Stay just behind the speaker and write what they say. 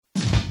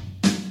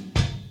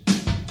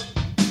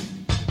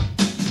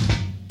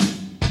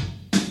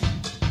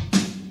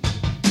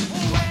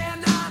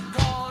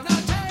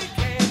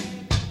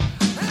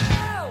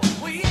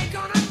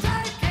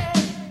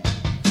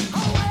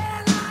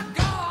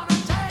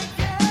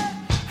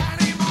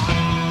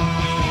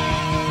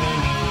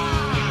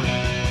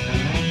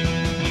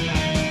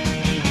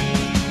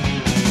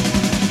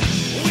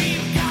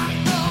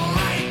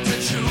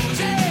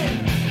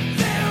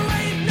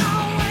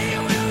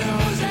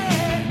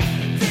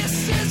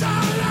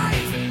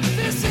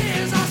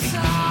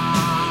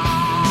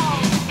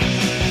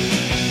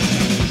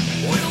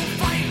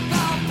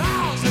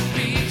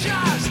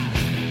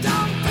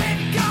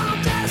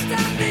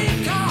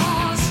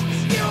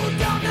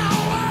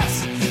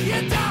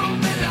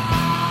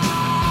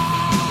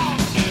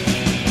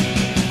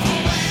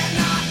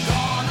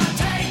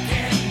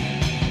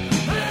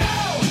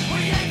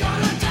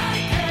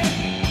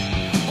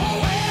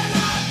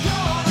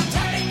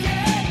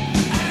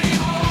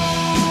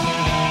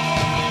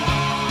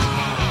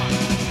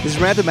This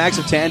is Random Acts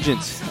of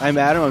Tangent. I'm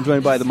Adam. I'm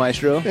joined by the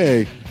Maestro.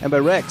 Hey. And by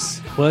Rex.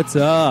 What's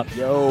up?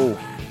 Yo.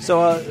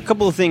 So a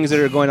couple of things that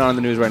are going on in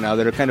the news right now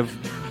that are kind of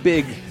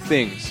big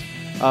things.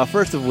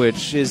 First of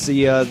which is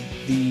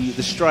the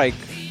strike.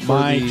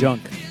 My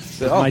junk.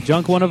 Is my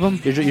junk one of them?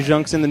 Your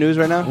junk's in the news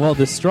right now? Well,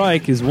 the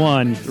strike is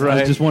one. Right. I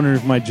was just wondering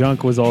if my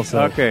junk was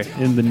also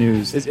in the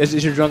news.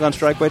 Is your junk on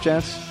strike by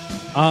chance?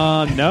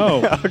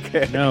 No.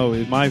 Okay. No,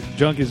 my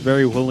junk is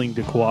very willing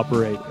to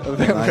cooperate.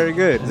 Very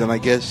good. Then I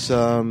guess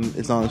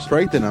it's on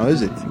strike then now,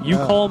 is it? You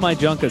call my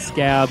junk a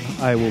scab,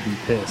 I will be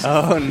pissed.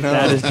 Oh, no.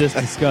 That is just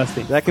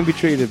disgusting. That can be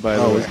treated, by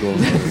the way.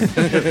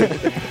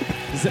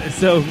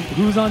 So,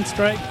 who's on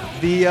strike?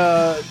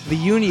 The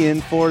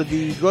union for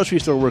the grocery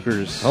store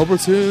workers.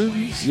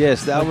 Albertsons?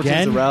 Yes, the Albertsons,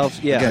 Again? the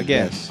Ralphs. Yeah,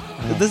 again. Yes.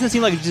 It doesn't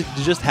seem like it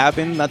just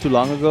happened not too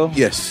long ago.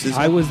 Yes.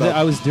 I was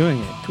doing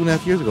it.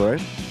 2.5 years ago,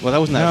 right?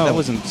 Well, that No.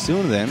 wasn't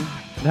soon then.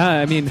 Nah,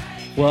 I mean,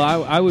 well,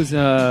 I was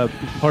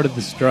part of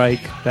the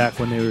strike back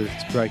when they were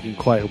striking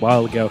quite a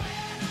while ago.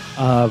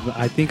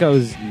 I think I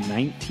was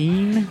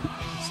 19,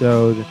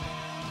 so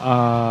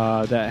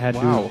that had to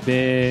have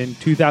been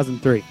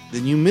 2003.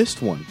 Then you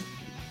missed one.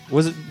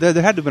 Was it? There had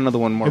to have been another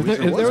one more. If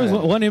there was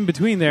one in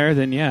between there,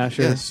 then yeah,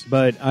 sure. Yes.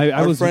 But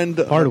I was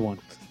part of one.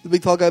 The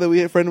big tall guy that we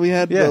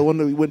had, Yeah. the one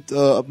that we went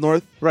up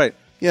north. Right.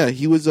 Yeah,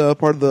 he was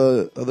part of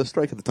the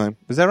strike at the time.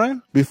 Is that right?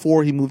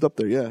 Before he moved up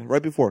there, yeah,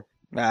 right before.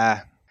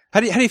 How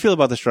do you feel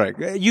about the strike?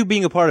 You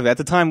being a part of it at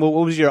the time, what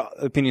was your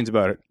opinions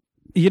about it?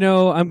 You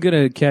know, I'm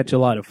gonna catch a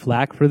lot of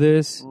flack for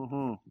this.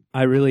 Mm-hmm.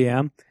 I really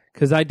am.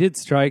 Because I did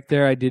strike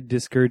there. I did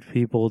discourage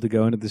people to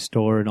go into the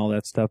store and all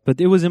that stuff. But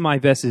it was in my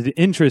vested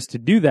interest to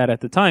do that at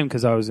the time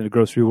because I was a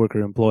grocery worker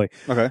employee.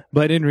 Okay.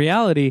 But in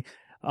reality,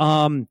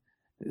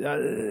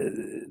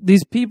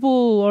 these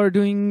people are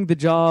doing the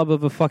job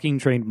of a fucking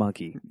trained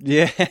monkey.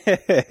 Yeah.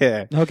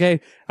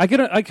 Okay, I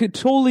could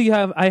totally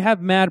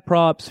have mad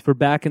props for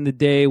back in the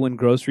day when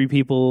grocery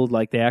people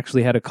they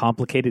actually had a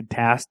complicated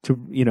task to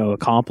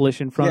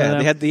accomplish in front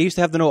of them. They used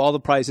to have to know all the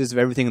prices of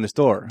everything in the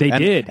store. They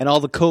did, and all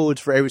the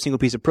codes for every single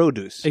piece of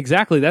produce.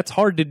 Exactly, that's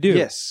hard to do.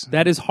 Yes,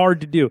 that is hard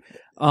to do.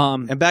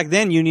 And back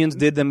then, unions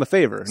did them a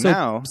favor.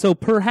 So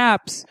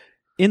perhaps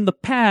in the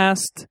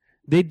past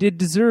they did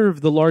deserve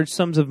the large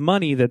sums of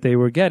money that they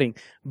were getting,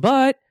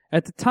 but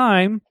at the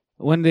time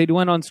when they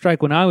went on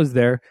strike, when I was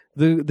there,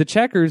 the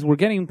checkers were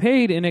getting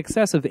paid in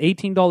excess of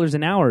 $18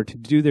 an hour to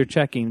do their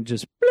checking.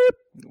 Just blip,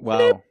 wow,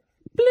 blip,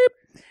 blip.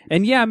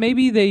 And yeah,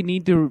 maybe they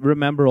need to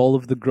remember all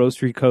of the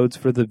grocery codes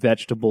for the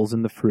vegetables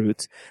and the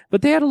fruits,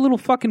 but they had a little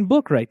fucking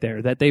book right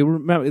there that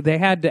they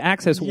had to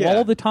access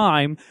all the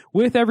time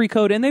with every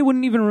code, and they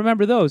wouldn't even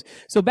remember those.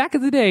 So back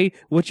in the day,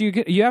 what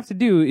you have to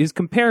do is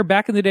compare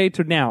back in the day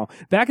to now.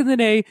 Back in the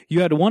day,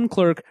 you had one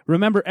clerk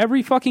remember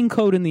every fucking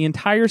code in the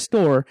entire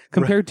store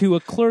compared to a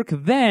clerk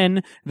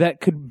then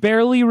that could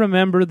barely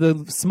remember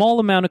the small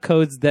amount of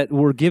codes that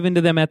were given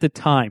to them at the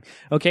time.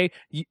 Okay?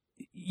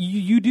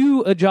 You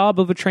do a job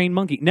of a trained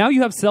monkey. Now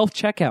you have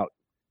self-checkout.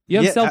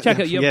 You have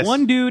self-checkout. You have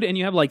one dude and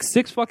you have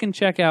 6 fucking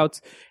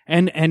checkouts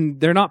and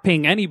they're not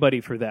paying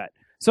anybody for that.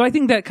 So I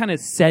think that kind of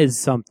says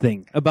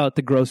something about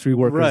the grocery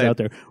workers out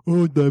there.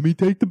 Oh, let me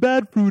take the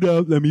bad fruit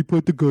out. Let me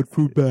put the good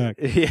fruit back.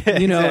 Yeah,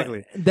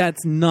 exactly.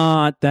 That's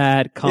not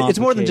that complicated. It's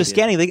more than just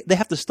scanning. They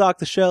have to stock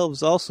the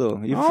shelves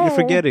also. You're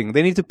forgetting.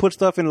 They need to put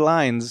stuff in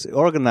lines,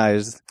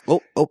 organized.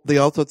 Oh, they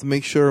also have to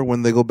make sure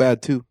when they go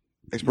bad, too.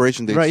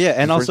 Expiration dates. Right, yeah.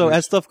 And also,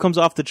 as stuff comes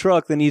off the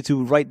truck, they need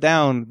to write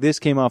down, this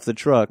came off the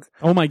truck.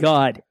 Oh, my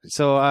God.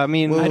 So, I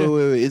mean... Wait.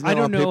 Isn't that I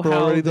don't on know paper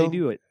how already, they though?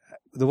 do it.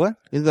 The what?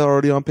 Isn't that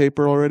already on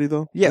paper already,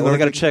 though? Yeah, well, they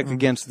got to check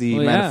against the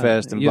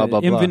manifest and blah,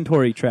 blah, blah.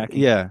 Inventory tracking.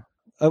 Yeah.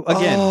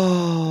 Again,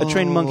 a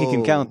trained monkey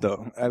can count,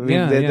 though. I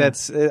mean,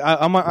 that's...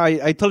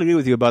 I totally agree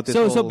with you about this.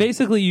 So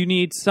basically, you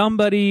need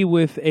somebody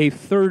with a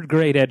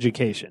third-grade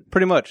education.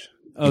 Pretty much.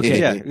 Okay.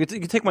 Yeah. You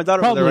can take my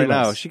daughter over there right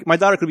now. My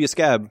daughter could be a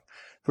scab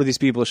for these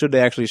people should they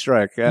actually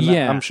strike. And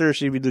I'm sure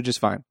she would do just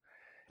fine.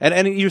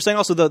 And you're saying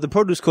also the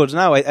produce codes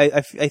now,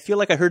 I feel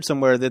like I heard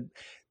somewhere that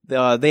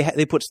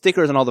they put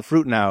stickers on all the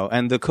fruit now,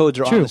 and the codes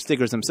are on the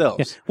stickers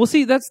themselves. Yeah. Well,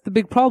 see, that's the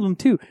big problem,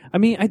 too. I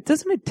mean,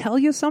 doesn't it tell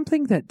you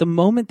something that the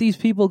moment these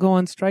people go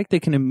on strike, they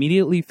can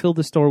immediately fill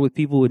the store with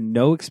people with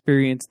no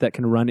experience that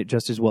can run it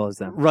just as well as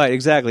them? Right,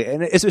 exactly.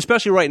 And it's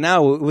especially right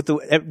now with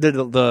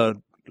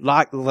the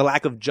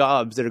lack of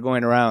jobs that are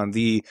going around,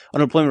 the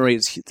unemployment rate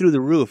is through the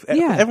roof.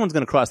 Yeah. Everyone's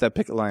going to cross that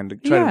picket line to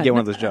try to get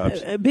one of those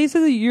jobs.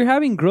 Basically, you're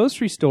having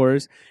grocery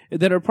stores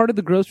that are part of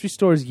the grocery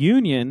stores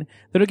union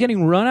that are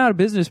getting run out of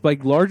business by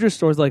larger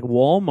stores like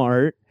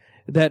Walmart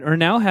that are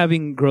now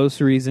having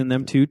groceries in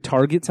them too.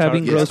 Target's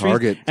having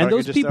groceries. And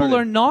those people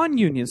are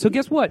non-union. So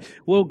guess what?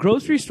 Well,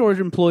 grocery store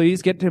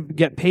employees get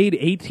paid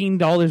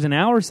 $18 an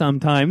hour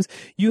sometimes.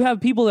 You have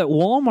people at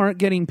Walmart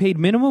getting paid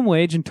minimum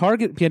wage and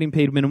Target getting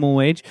paid minimum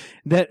wage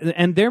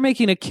and they're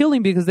making a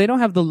killing because they don't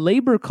have the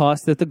labor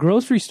costs that the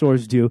grocery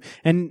stores do.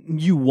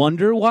 And you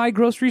wonder why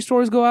grocery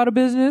stores go out of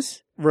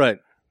business? Right.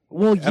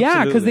 Well,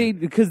 yeah,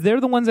 because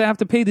they're the ones that have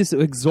to pay this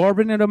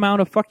exorbitant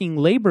amount of fucking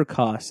labor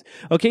costs.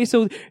 Okay,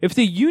 so if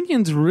the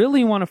unions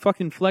really want to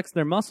fucking flex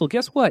their muscle,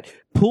 guess what?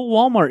 Pull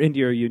Walmart into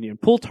your union,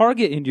 pull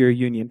Target into your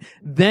union.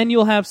 Then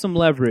you'll have some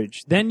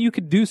leverage. Then you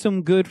could do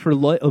some good for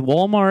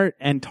Walmart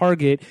and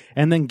Target,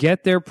 and then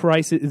get their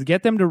prices,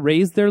 get them to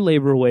raise their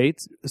labor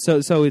weights,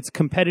 so it's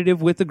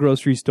competitive with the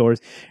grocery stores.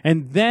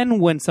 And then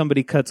when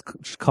somebody cuts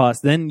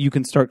costs, then you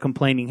can start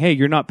complaining, hey,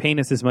 you're not paying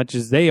us as much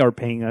as they are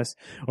paying us,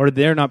 or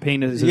they're not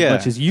paying us as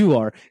much as you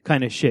are,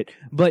 kind of shit.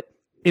 But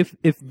if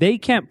they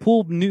can't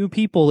pull new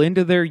people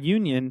into their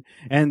union,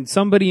 and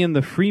somebody in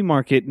the free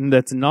market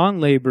that's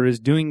non-labor is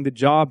doing the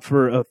job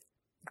for a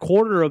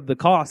quarter of the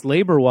cost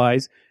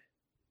labor-wise,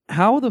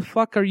 how the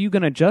fuck are you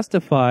going to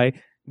justify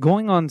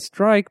going on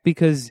strike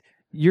because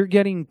you're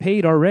getting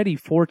paid already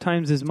 4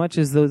 times as much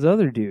as those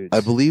other dudes? I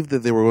believe that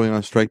they were going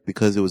on strike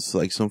because it was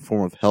like some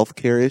form of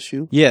healthcare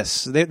issue.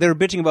 Yes, they were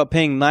bitching about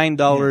paying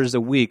 $9 a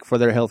week for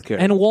their healthcare.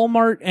 And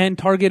Walmart and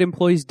Target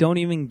employees don't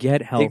even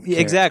get healthcare.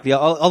 Exactly.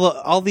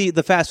 All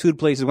the fast food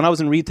places. When I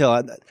was in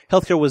retail,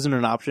 healthcare wasn't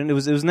an option. It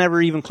was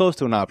never even close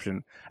to an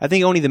option. I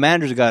think only the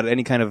managers got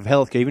any kind of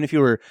healthcare. Even if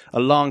you were a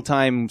long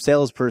time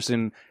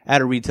salesperson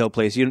at a retail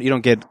place, you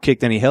don't get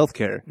kicked any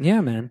healthcare. Yeah,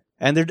 man.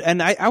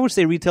 And I would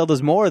say retail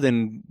does more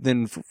than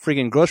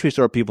freaking grocery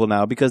store people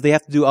now, because they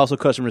have to do also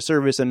customer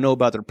service and know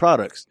about their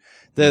products.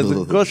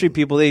 The grocery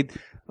people,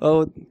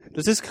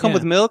 does this come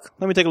with milk?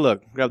 Let me take a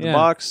look. Grab the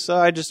box.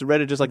 I just read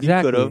it just like you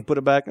could have. Put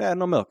it back.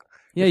 No milk.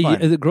 Yeah,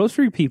 the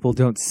grocery people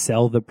don't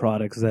sell the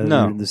products that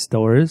are in the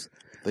stores.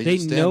 They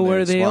know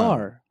where they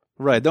are.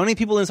 Right. The only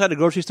people inside the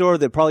grocery store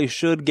that probably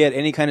should get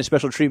any kind of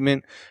special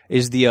treatment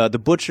is the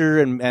butcher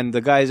and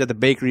the guys at the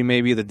bakery,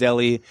 maybe the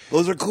deli.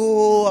 Those are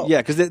cool.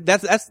 Yeah, because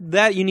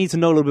that you need to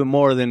know a little bit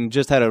more than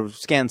just how to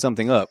scan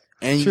something up.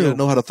 And you gotta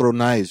know how to throw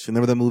knives.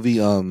 Remember that movie,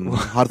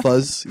 Hot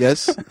Fuzz?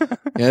 Yes?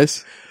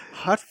 Yes?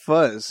 Hot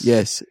Fuzz.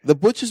 Yes. The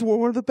butchers were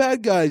one of the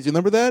bad guys. You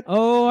remember that?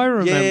 Oh, I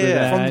remember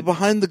that. From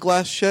behind the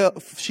glass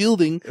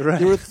shielding,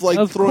 they were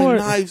like throwing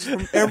knives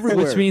from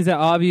everywhere. Which means that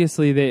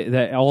obviously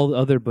that all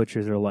other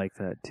butchers are like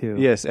that too.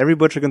 Yes, every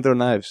butcher can throw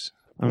knives.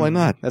 Why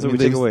not? That's what we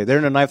take away. They're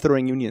in a knife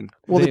throwing union.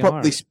 Well, they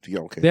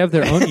They have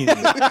their own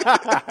union.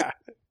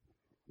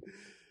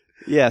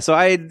 Yeah, so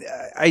I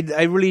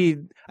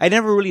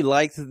never really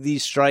liked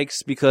these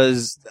strikes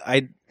because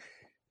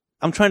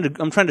I'm trying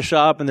to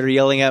shop and they're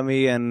yelling at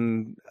me,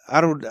 and I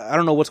don't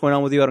know what's going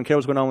on with you. I don't care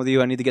what's going on with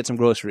you. I need to get some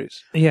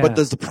groceries. Yeah. But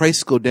does the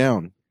price go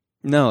down?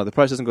 No, the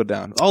price doesn't go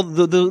down.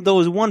 There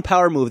was one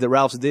power move that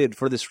Ralph's did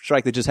for this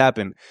strike that just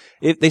happened.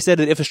 They said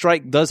that if a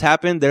strike does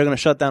happen, they're going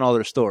to shut down all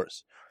their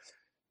stores.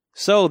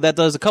 So that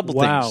does a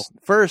couple things.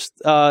 First,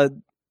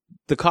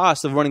 the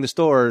cost of running the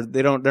store,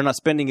 they're not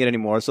spending it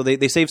anymore. So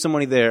they save some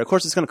money there. Of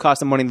course, it's going to cost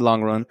them money in the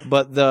long run,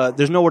 but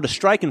there's nowhere to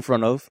strike in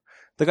front of.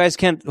 The guys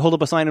can't hold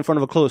up a sign in front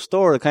of a closed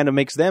store. It kind of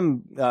makes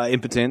them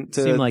impotent.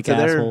 Seem like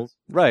assholes.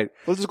 Right.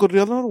 Let's just go to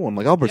the other one,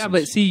 like Albertsons. Yeah,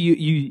 but see,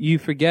 you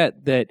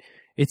forget that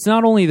it's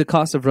not only the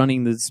cost of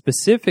running the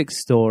specific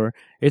store,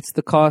 it's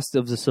the cost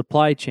of the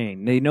supply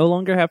chain. They no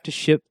longer have to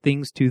ship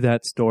things to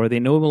that store. They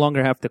no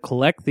longer have to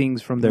collect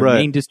things from their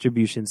main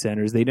distribution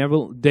centers. They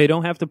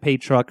don't have to pay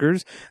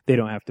truckers. They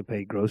don't have to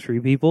pay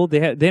grocery people.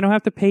 They don't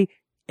have to pay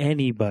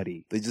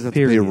anybody. They just have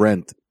to pay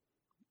rent.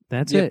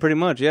 That's it. Pretty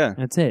much, yeah.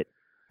 That's it.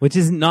 Which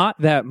is not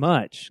that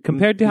much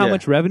compared to how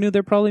much revenue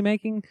they're probably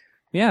making.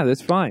 Yeah,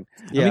 that's fine.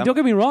 Yeah. I mean, don't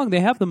get me wrong. They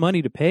have the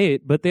money to pay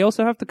it, but they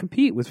also have to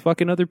compete with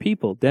fucking other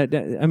people.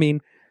 I mean,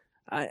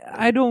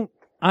 I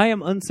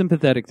am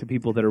unsympathetic to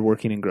people that are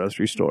working in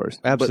grocery stores.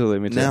 Absolutely.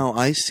 Me too. Now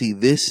I see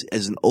this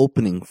as an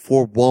opening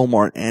for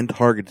Walmart and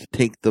Target to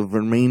take the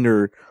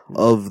remainder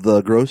of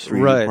the grocery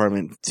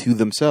department to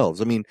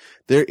themselves. I mean,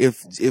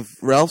 if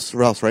Ralph's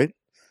right?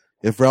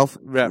 If Ralph,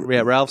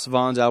 Ralph's,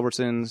 Vaughn's,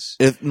 Albertsons.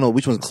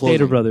 Which one's closing?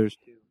 Stater Brothers.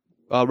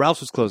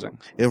 Ralph's was closing.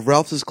 If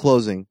Ralph's is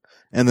closing,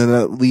 and then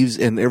that leaves,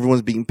 and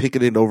everyone's being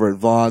picketed over at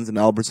Vaughn's and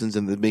Albertsons,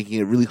 and they're making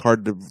it really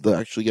hard to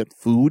actually get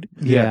food.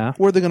 Yeah.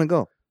 Where are they going to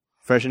go?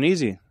 Fresh and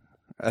Easy.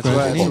 That's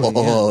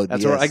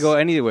where I go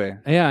anyway.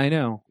 Yeah, I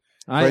know.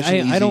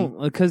 I don't,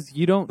 because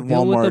you don't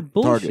deal with the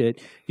bullshit.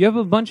 Target. You have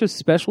a bunch of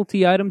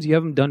specialty items. You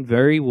have them done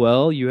very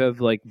well. You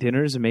have like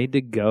dinners made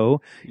to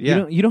go.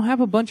 Yeah. You don't have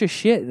a bunch of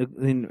shit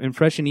in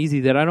Fresh and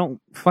Easy that I don't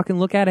fucking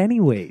look at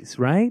anyways,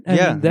 right? I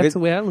mean, that's the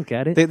way I look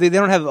at it. They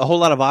don't have a whole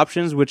lot of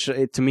options, which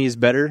to me is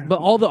better. But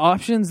all the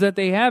options that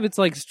they have, it's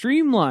like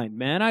streamlined,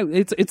 man.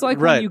 It's like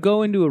when you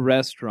go into a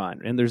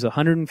restaurant and there's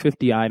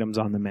 150 items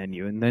on the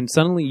menu, and then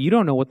suddenly you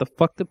don't know what the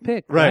fuck to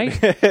pick, right?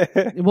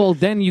 Well,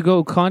 then you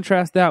go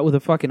contrast that with a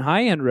fucking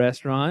high-end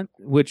restaurant,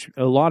 which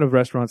a lot of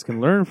restaurants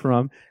can learn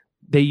from.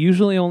 They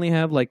usually only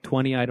have like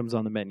 20 items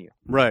on the menu.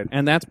 Right.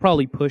 And that's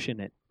probably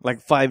pushing it.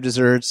 Like 5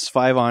 desserts,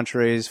 5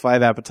 entrees,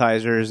 5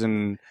 appetizers,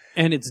 and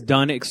it's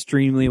done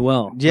extremely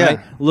well. Yeah. Right?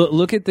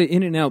 Look at the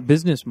In-N-Out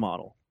business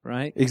model,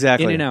 right?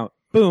 Exactly. In-N-Out,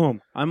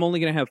 boom, I'm only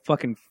going to have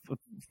fucking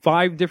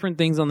 5 different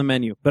things on the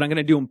menu, but I'm going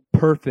to do them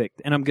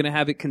perfect, and I'm going to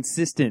have it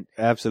consistent.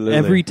 Absolutely.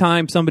 Every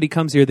time somebody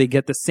comes here, they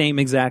get the same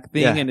exact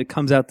thing, and it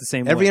comes out the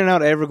same way. Every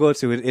In-N-Out I ever go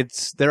to,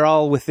 they're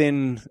all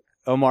within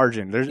a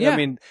margin. I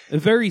mean, a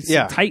very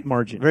tight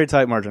margin. Very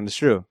tight margin, it's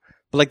true.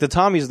 But like the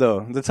Tommy's,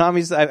 though. The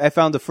Tommy's, I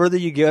found the further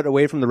you get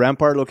away from the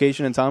Rampart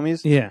location in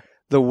Tommy's,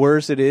 the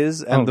worse it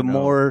is, and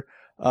more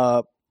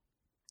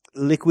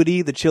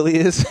liquidy the chili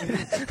is.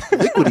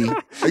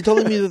 Liquidy? Are you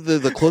telling me that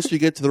the closer you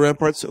get to the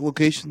Ramparts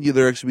location,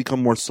 they actually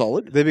become more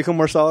solid? They become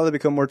more solid, they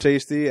become more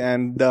tasty,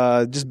 and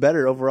just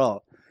better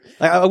overall.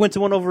 I went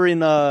to one over in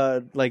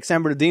like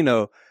San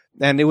Bernardino,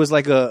 and it was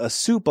like a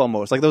soup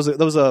almost. Like there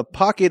was a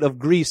pocket of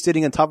grease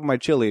sitting on top of my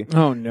chili.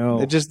 Oh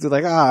no! It just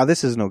like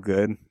this is no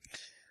good.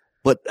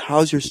 But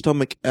how's your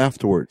stomach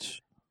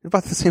afterwards?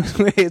 About the same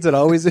way as it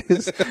always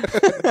is.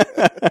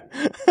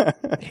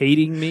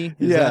 Hating me?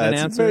 Is that an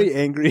answer? Very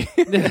angry.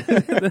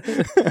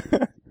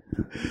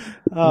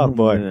 Oh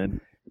boy.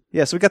 Man.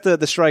 Yeah, so we got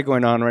the strike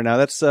going on right now.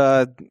 That's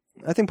I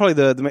think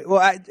probably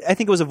I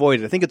think it was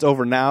avoided. I think it's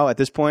over now at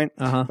this point.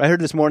 I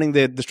heard this morning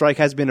that the strike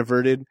has been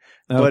averted,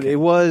 but it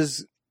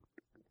was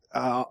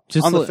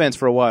just on the fence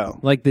for a while.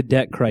 Like the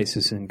debt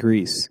crisis in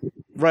Greece.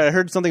 Right, I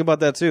heard something about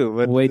that too.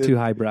 But way too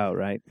highbrow,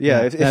 right?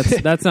 Yeah.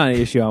 That's not an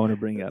issue I want to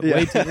bring up.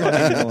 Way too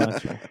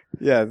much.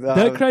 Yeah.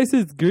 Debt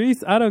crisis,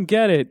 Greece? I don't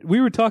get it. We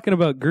were talking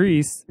about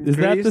Greece. Is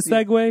that the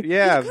segue?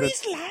 Yeah.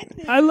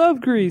 I love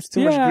Greece.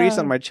 Too much grease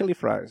on my chili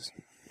fries.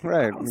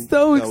 Right. I'm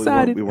so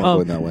excited. We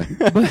weren't going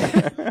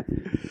that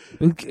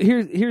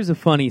way. Here's a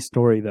funny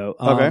story, though.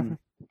 Okay.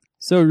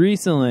 So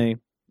recently,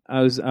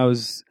 I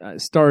was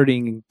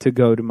starting to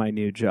go to my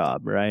new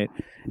job, right?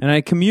 And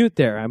I commute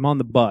there. I'm on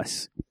the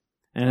bus.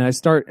 And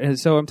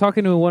so I'm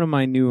talking to one of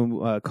my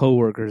new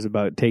coworkers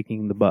about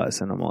taking the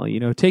bus. And I'm all,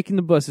 taking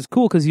the bus is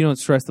cool because you don't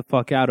stress the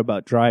fuck out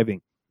about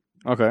driving.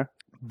 Okay.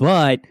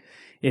 But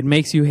it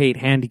makes you hate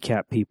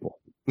handicapped people.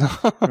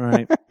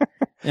 Right?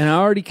 And I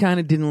already kind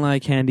of didn't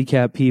like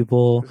handicapped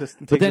people. Just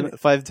take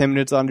 5-10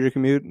 minutes onto your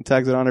commute and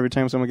tags it on every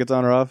time someone gets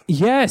on or off?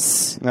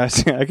 Yes. I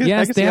can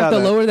they have to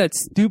lower that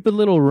stupid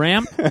little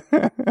ramp.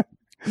 And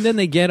then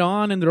they get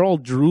on and they're all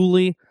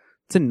drooly.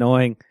 It's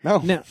annoying.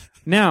 No.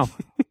 Now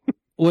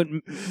what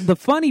the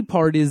funny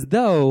part is,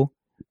 though,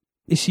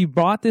 is she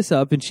brought this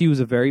up and she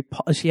was very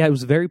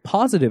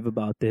positive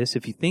about this.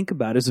 If you think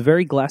about it, it's a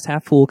very glass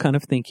half full kind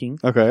of thinking.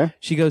 Okay.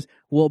 She goes,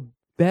 well,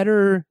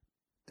 better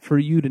for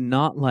you to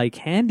not like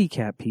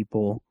handicapped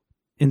people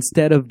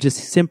instead of just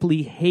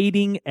simply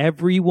hating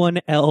everyone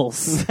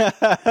else.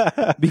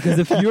 Because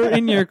if you're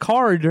in your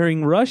car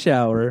during rush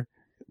hour,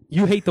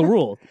 you hate the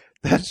world.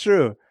 That's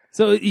true.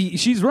 So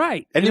she's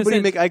right. Anybody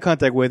you make eye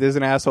contact with is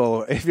an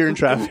asshole if you're in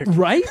traffic.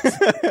 Right?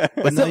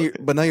 But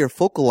now you're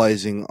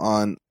focusing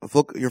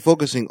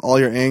all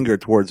your anger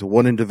towards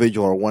one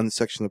individual or one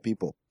section of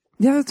people.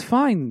 Yeah, that's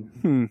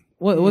fine.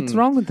 What's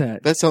wrong with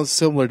that? That sounds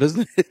similar,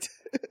 doesn't it?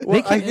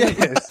 Well, I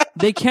guess.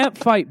 They can't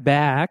fight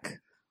back.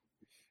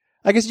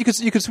 I guess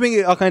you could swing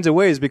it all kinds of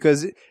ways,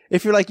 because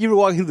if you're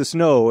walking through the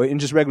snow in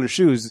just regular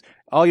shoes,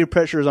 all your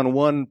pressure is on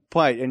one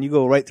point and you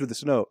go right through the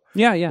snow.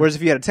 Yeah, yeah. Whereas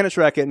if you had a tennis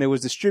racket and it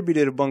was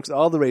distributed amongst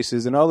all the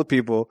races and all the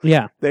people,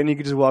 then you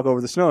could just walk over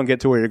the snow and get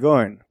to where you're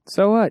going.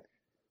 So what?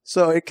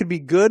 So it could be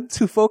good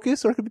to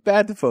focus or it could be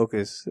bad to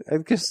focus. I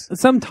guess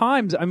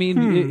sometimes, I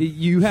mean,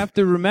 you have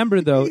to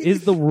remember though,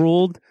 is the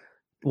world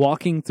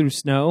walking through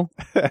snow?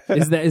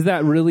 Is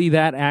that really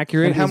that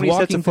accurate? And how many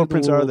sets of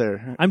footprints are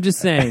there? I'm just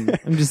saying.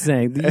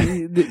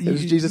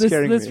 Is Jesus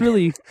carrying me?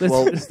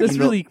 Let's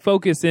really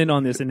focus in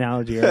on this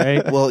analogy, all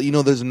right? Well,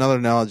 there's another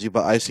analogy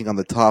about icing on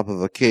the top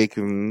of a cake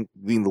and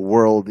being the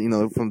world,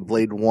 from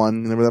Blade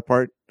 1. Remember that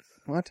part?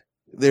 What?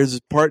 There's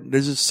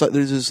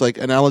this like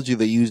analogy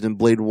they used in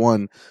Blade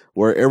 1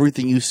 where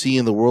everything you see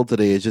in the world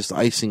today is just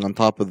icing on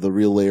top of the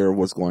real layer of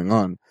what's going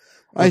on.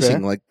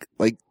 Icing,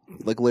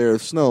 like layer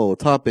of snow,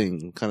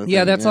 topping kind of thing.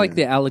 Yeah, that's like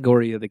the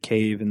allegory of the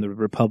cave in the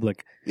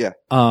Republic. Yeah.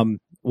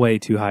 Way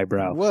too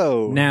highbrow.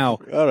 Whoa. Now,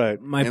 all right.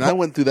 I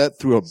went through that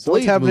through a Blade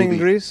what's happening movie.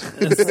 in Greece?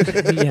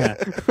 Yeah.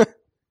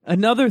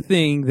 Another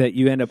thing that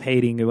you end up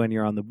hating when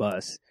you're on the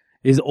bus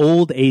is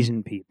old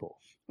Asian people.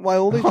 Why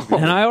old Asian people?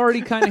 And I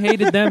already kind of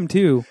hated them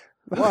too.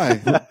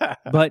 Why?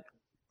 But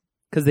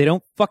because they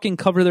don't fucking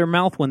cover their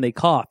mouth when they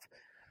cough.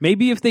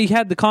 Maybe if they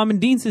had the common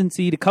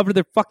decency to cover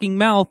their fucking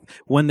mouth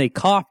when they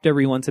coughed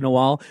every once in a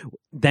while,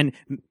 then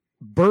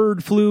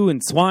bird flu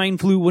and swine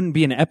flu wouldn't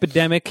be an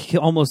epidemic,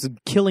 almost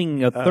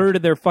killing a third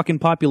of their fucking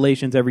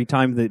populations every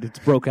time that it's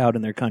broke out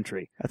in their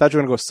country. I thought you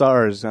were going to go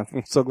SARS.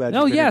 I'm so glad.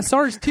 Oh yeah,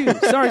 SARS too.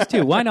 SARS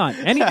too. Why not?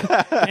 Any.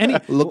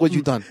 Look what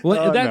you've done.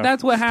 Well,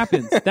 that's what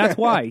happens. That's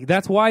why.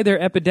 That's why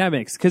they're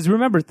epidemics. Because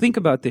remember, think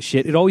about this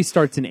shit. It always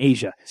starts in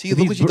Asia. See,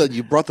 look what you've done.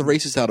 You brought the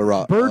racists out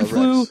of bird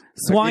flu,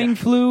 swine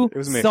flu, it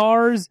was me.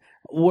 SARS.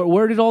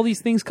 Where did all these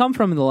things come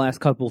from in the last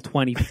couple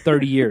 20,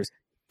 30 years?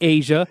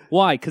 Asia.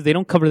 Why? Because they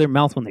don't cover their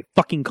mouth when they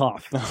fucking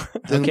cough.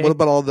 Then what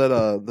about all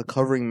that the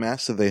covering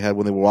masks that they had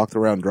when they walked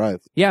around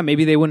drive? Yeah,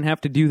 maybe they wouldn't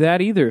have to do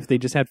that either if they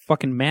just had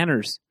fucking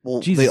manners. Well,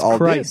 Jesus they all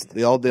Christ. did.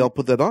 They all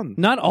put that on.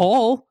 Not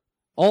all.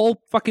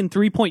 All fucking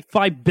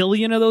 3.5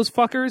 billion of those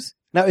fuckers.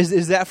 Now,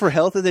 is that for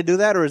health that they do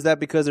that, or is that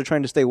because they're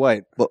trying to stay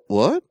white? But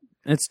what?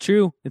 It's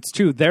true. It's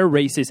true. They're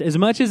racist. As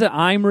much as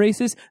I'm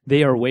racist,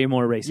 they are way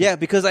more racist. Yeah,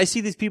 because I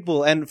see these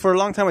people, and for a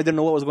long time I didn't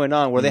know what was going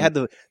on, where they had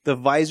the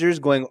visors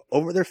going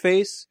over their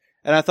face,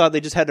 and I thought they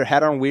just had their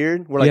hat on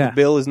weird, where the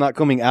bill is not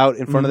coming out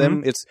in front of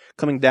them, it's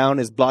coming down,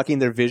 it's blocking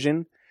their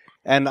vision.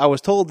 And I was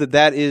told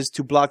that is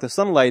to block the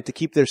sunlight to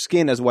keep their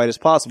skin as white as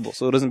possible,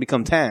 so it doesn't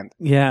become tanned.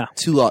 Yeah.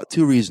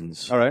 Two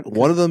reasons. All right.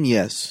 One of them,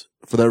 yes.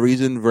 For that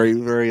reason, very,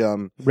 very,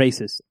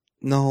 racist.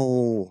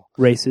 No.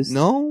 Racist.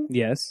 No?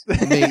 Yes.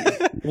 I mean,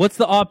 what's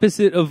the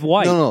opposite of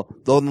white? No.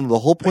 The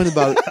whole point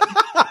about it.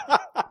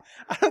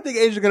 I don't think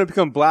Asia's going to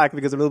become black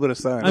because of a little bit of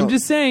sun. I'm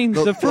just saying,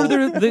 the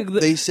further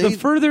the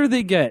further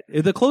they get,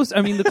 the closer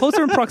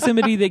in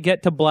proximity they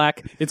get to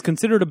black, it's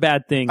considered a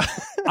bad thing.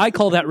 I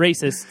call that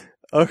racist.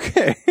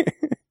 Okay.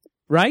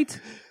 Right?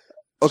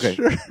 Okay.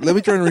 Sure. Let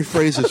me try and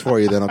rephrase this for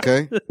you then,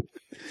 okay?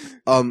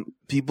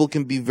 People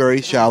can be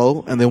very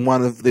shallow and they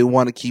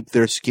want to keep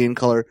their skin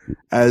color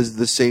as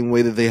the same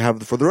way that they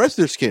have for the rest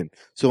of their skin.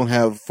 So don't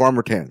have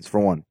farmer tans for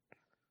one.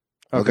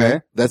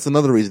 Okay. That's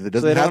another reason. It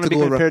doesn't so they have don't to be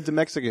go compared to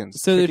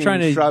Mexicans. So they're trying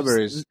to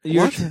strawberries.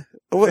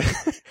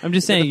 I'm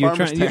just saying you're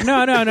trying. No.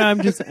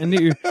 I'm just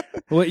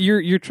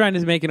you're trying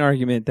to make an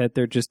argument that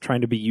they're just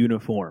trying to be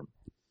uniform.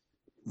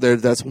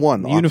 That's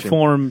one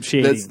uniform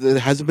option. shading that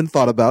hasn't been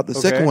thought about. The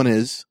second one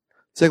is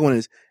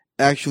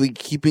actually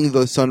keeping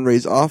the sun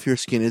rays off your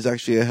skin is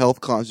actually a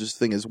health conscious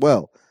thing as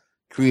well,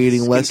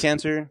 creating skin less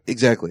cancer.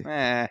 Exactly.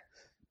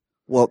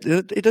 Well,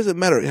 it doesn't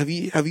matter. Have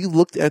you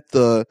looked at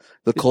the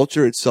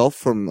culture itself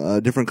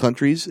from different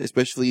countries,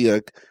 especially?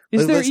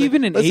 Is there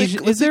even an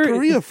Asian? Is there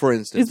Korea, for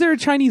instance? Is there a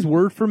Chinese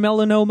word for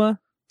melanoma?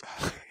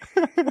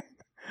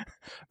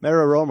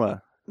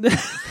 Melanoma.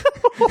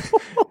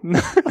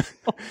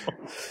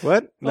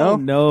 What? No? Oh,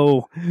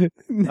 no.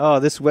 Oh,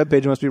 this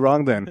webpage must be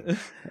wrong then.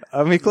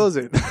 Let me close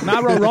it.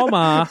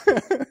 Melanoma.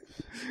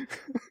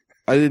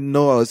 I didn't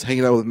know I was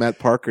hanging out with Matt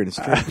Parker and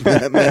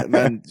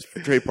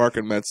Trey Parker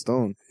and Matt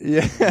Stone.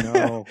 Yeah.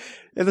 No.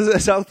 In the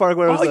South Park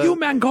where you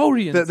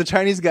Mongolians? The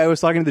Chinese guy was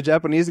talking to the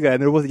Japanese guy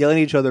and they were both yelling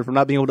at each other for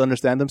not being able to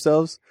understand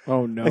themselves.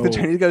 Oh, no. Like the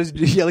Chinese guy was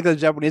yelling at the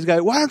Japanese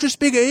guy, why don't you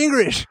speak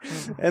English?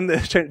 And the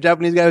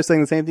Japanese guy was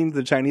saying the same thing to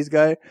the Chinese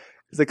guy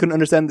because they couldn't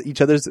understand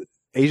each other's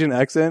Asian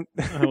accent.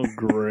 Oh,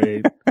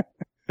 great.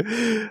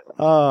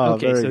 Oh,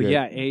 okay, so good.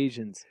 Yeah,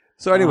 Asians.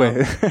 So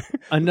anyway,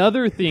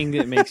 another thing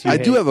that makes you I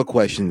do have a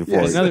question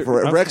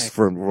for Rex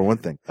for one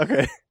thing.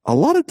 Okay. A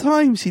lot of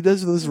times he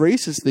does this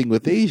racist thing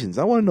with Asians.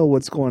 I want to know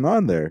what's going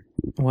on there.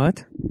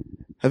 What?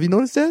 Have you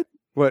noticed that?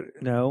 What?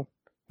 No.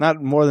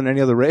 Not more than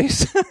any other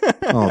race.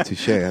 Oh,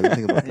 touche. I didn't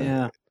think about that.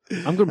 Yeah.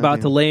 I'm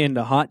about to lay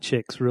into hot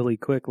chicks really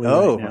quickly.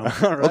 Oh,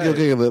 right now. all right.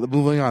 Okay.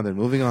 Moving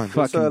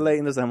on. So late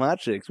into some hot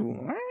chicks.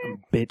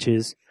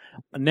 Bitches.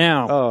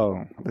 Now.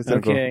 Oh.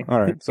 Okay. All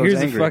right. So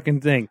here's the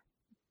fucking thing.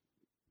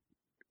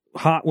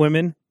 Hot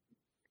women,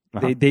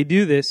 they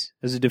do this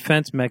as a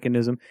defense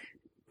mechanism,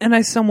 and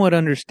I somewhat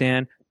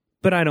understand,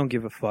 but I don't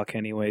give a fuck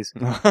anyways.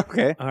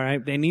 Okay. All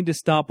right? They need to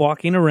stop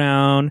walking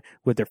around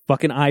with their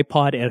fucking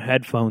iPod and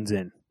headphones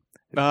in.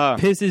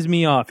 Pisses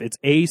me off. It's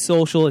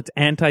asocial, it's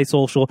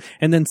antisocial,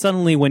 and then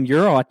suddenly when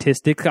you're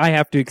autistic, I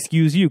have to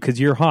excuse you because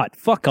you're hot.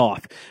 Fuck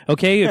off.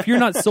 Okay? If you're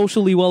not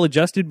socially well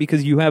adjusted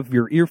because you have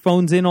your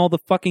earphones in all the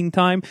fucking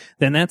time,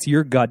 then that's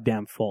your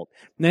goddamn fault.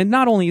 And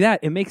not only that,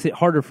 it makes it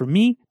harder for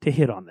me to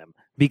hit on them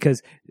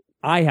because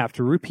I have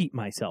to repeat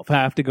myself. I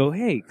have to go,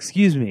 hey,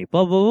 excuse me,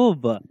 blah, blah, blah,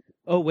 blah.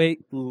 Oh, wait,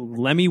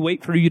 let me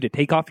wait for you to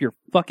take off your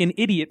fucking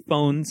idiot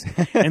phones.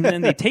 And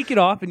then they take it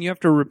off and you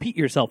have to repeat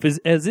yourself as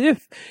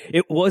if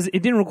it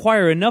didn't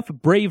require enough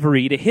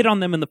bravery to hit on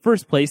them in the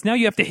first place. Now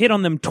you have to hit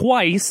on them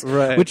twice,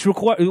 right.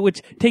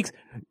 which takes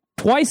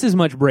twice as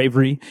much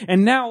bravery.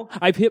 And now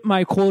I've hit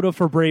my quota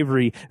for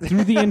bravery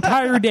through the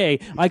entire day.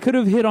 I could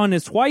have hit on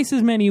twice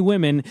as many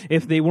women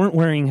if they weren't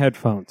wearing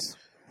headphones.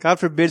 God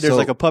forbid there's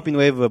like a puppy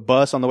wave of a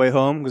bus on the way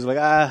home because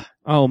like,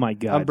 oh my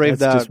God. I'm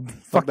braved out.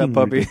 Fuck that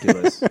puppy.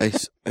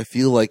 I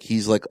feel like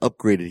he's like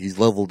upgraded. He's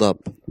leveled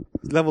up.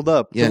 Leveled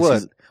up? Yes.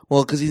 What?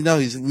 Well, because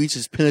he's reached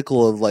his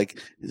pinnacle of like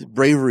his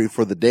bravery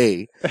for the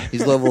day.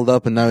 He's leveled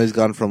up and now he's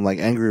gone from like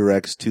Angry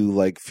Rex to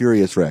like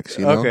Furious Rex,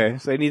 you know? Okay.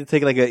 So I need to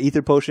take like an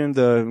ether potion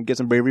to get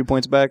some bravery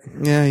points back?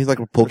 Yeah, he's like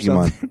a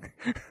Pokemon.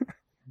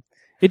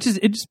 It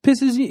just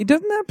pisses you.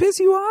 Doesn't that piss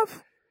you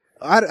off?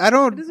 I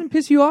don't. It doesn't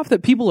piss you off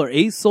that people are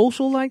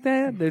asocial like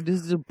that? They're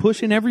just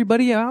pushing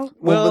everybody out?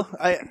 Well,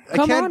 I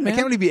can't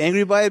really be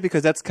angry by it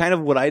because that's kind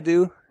of what I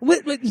do.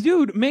 But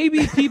dude,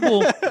 maybe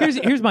people,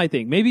 here's my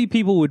thing. Maybe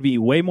people would be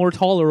way more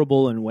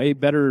tolerable and way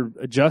better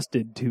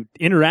adjusted to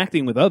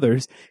interacting with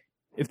others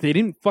if they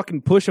didn't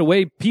fucking push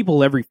away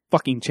people every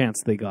fucking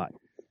chance they got.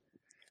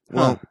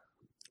 Well,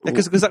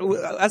 Because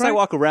as I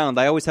walk around,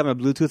 I always have my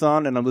Bluetooth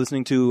on, and I'm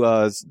listening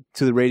to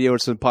the radio or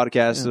some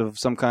podcast of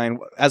some kind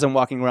as I'm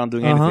walking around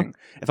doing anything.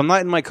 If I'm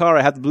not in my car,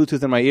 I have the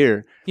Bluetooth in my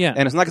ear. Yeah.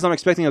 And it's not because I'm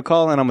expecting a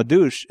call and I'm a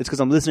douche. It's because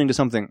I'm listening to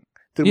something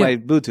through my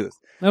Bluetooth.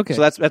 Okay.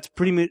 So that's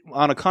pretty much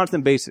on a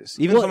constant basis.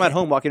 Even if I'm at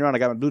home walking around, I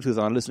got my Bluetooth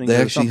on, listening to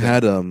something. They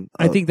actually had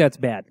I think that's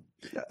bad.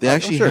 They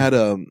actually had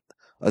a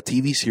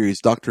TV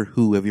series, Doctor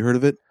Who. Have you heard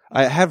of it?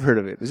 I have heard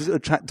of it. Is this a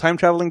time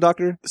traveling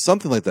doctor?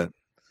 Something like that.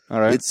 All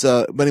right. It's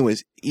but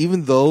anyways,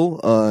 even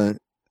though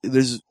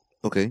there's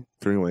turning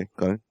away.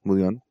 Got it.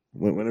 Moving on.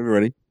 Whenever you're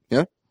ready.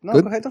 Yeah. No,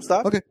 good? Go ahead. Don't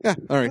stop. Okay. Yeah.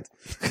 All right.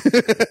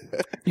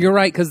 You're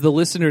right, because the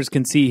listeners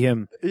can see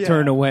him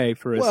turn away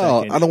for a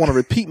second. I don't want to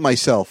repeat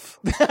myself.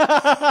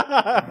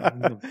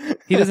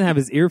 He doesn't have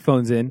his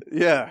earphones in.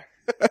 Yeah.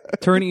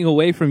 Turning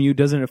away from you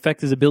doesn't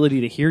affect his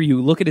ability to hear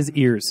you. Look at his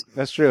ears.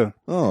 That's true.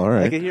 Oh, all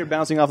right. I can hear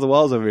bouncing off the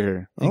walls over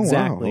here.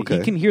 Exactly. Wow, okay.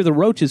 He can hear the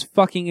roaches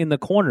fucking in the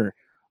corner.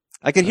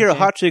 I can hear a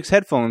hot chick's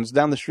headphones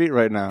down the street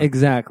right now.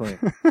 Exactly.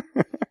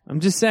 I'm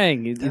just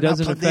saying, it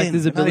doesn't affect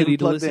his ability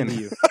to listen to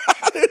you.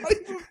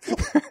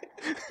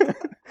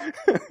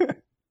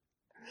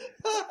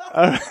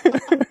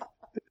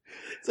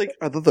 It's like,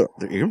 I thought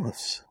they're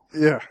earmuffs.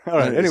 Yeah. All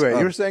right. Anyway,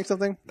 you were saying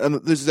something?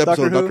 This is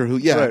episode of Doctor Who.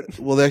 Yeah. Right.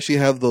 Well, they actually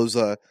have those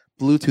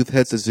Bluetooth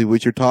headsets,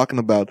 which you're talking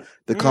about,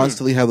 that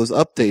constantly have those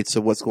updates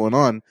of what's going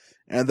on.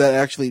 And that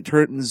actually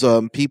turns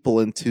people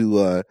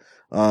into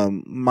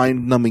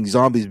mind-numbing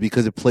zombies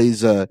because it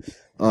plays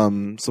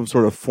some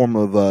sort of form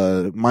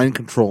of mind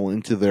control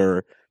into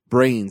their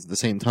brains at the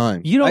same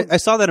time. I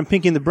saw that in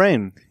Pinky and the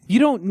Brain. You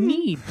don't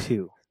need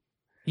to.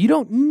 You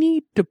don't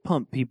need to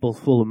pump people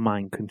full of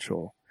mind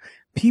control.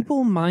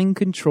 People mind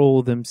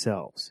control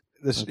themselves.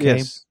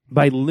 Yes.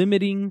 By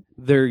limiting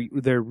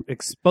their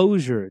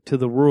exposure to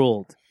the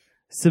world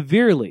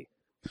severely.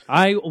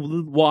 I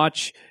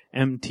watch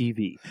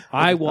MTV.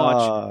 I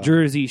watch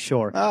Jersey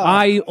Shore.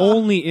 I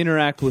only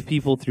interact with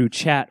people through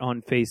chat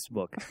on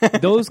Facebook.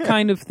 Those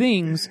kind of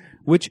things,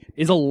 which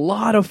is a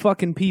lot of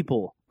fucking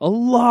people. A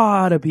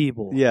lot of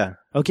people. Yeah.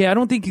 Okay, I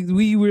don't think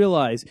we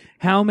realize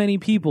how many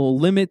people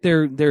limit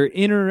their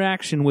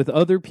interaction with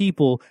other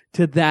people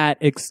to that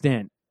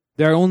extent.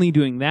 They're only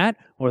doing that,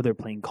 or they're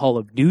playing Call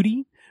of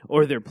Duty,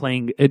 or they're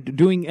playing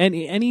doing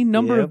any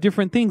number of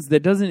different things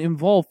that doesn't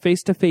involve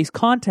face-to-face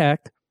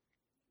contact.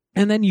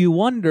 And then you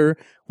wonder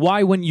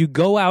why when you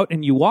go out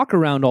and you walk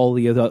around all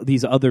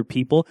these other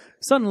people,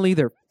 suddenly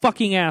they're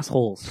fucking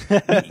assholes.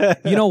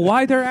 You know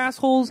why they're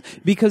assholes?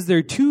 Because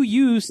they're too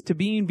used to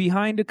being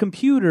behind a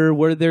computer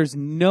where there's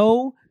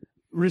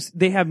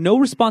they have no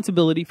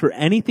responsibility for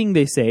anything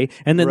they say,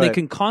 and then they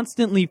can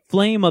constantly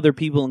flame other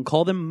people and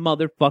call them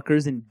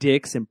motherfuckers and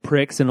dicks and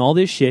pricks and all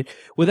this shit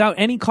without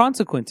any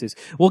consequences.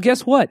 Well,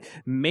 guess what?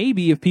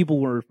 Maybe if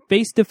people were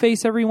face to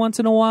face every once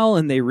in a while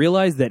and they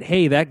realized that,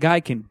 hey, that guy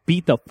can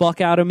beat the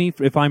fuck out of me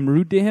if I'm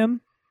rude to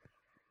him,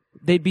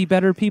 they'd be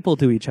better people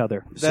to each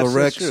other. So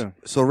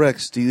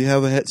Rex, do you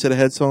have a set of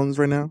headphones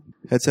right now?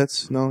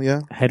 Headsets? No,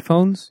 yeah?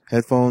 Headphones?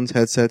 Headphones,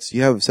 headsets.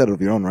 You have a set of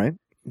your own, right?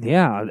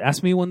 Yeah,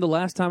 ask me when the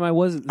last time I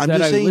listened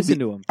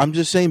to him. I'm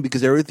just saying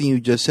because everything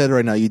you just said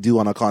right now you do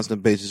on a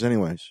constant basis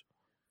anyways.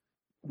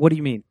 What do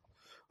you mean?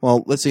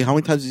 Well, let's see. How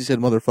many times has he said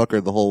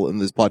motherfucker in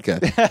this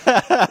podcast?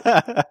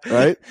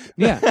 Right?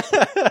 Yeah.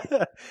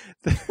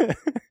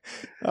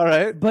 All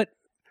right. But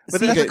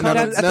that's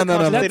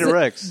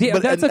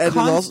a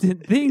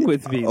constant thing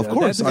with me. Of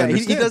course.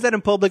 He does that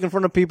in public in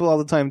front of people all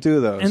the time, too,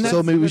 though. And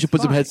so maybe we should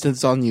put some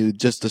headsets on you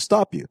just to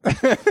stop you.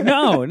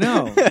 No.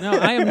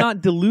 I am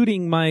not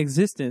diluting my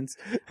existence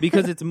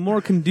because it's more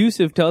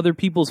conducive to other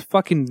people's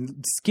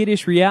fucking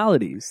skittish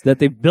realities that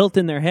they've built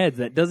in their heads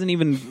that doesn't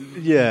even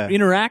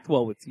interact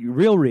well with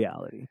real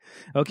reality.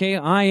 Okay?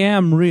 I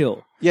am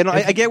real. Yeah, no,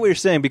 I get what you're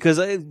saying because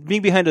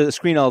being behind a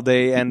screen all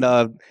day and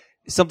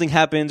something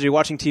happens, you're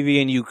watching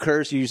TV and you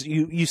curse,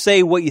 you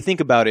say what you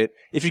think about it.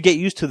 If you get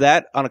used to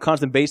that on a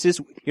constant basis,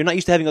 you're not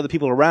used to having other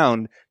people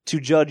around to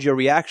judge your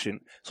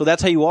reaction. So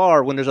that's how you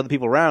are when there's other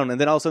people around, and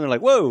then all of a sudden they're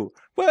like,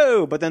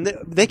 whoa, but then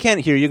they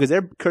can't hear you because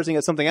they're cursing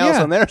at something else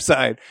on their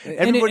side.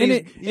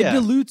 It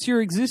dilutes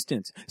your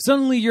existence.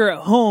 Suddenly you're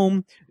at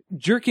home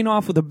jerking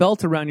off with a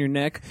belt around your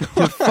neck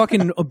to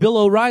fucking Bill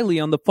O'Reilly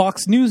on the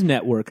Fox News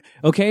Network,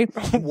 okay?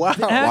 Wow.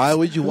 Why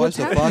would you watch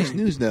the Fox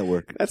News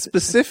Network? That's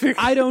specific.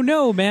 I don't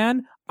know,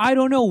 man. I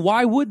don't know.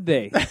 Why would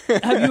they?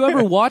 Have you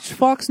ever watched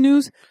Fox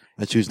News?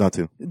 I choose not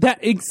to.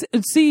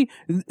 See,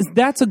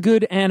 that's a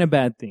good and a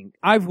bad thing.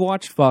 I've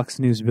watched Fox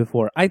News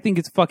before. I think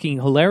it's fucking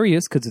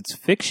hilarious because it's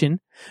fiction.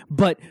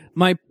 But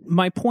my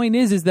point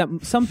is that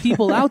some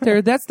people out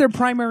there, that's their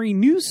primary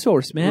news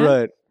source, man.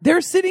 Right.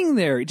 They're sitting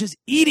there just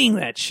eating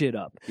that shit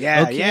up.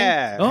 Yeah, okay?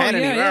 yeah. Oh,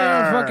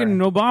 yeah. Fucking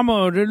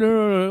Obama,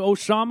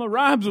 Osama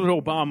rhymes with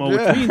Obama,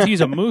 which means he's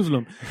a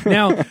Muslim.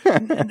 Now,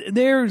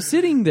 they're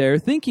sitting there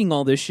thinking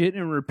all this shit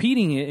and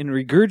repeating it and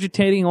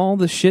regurgitating all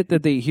the shit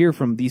that they hear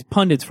from these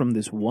pundits from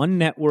this one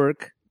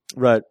network.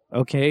 Right.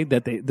 Okay,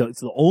 that's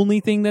the only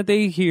thing that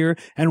they hear.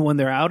 And when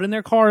they're out in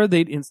their car,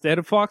 instead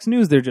of Fox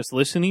News, they're just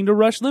listening to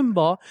Rush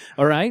Limbaugh.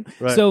 All right.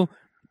 Right. So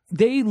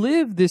they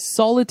live this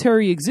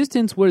solitary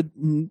existence where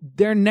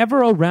they're never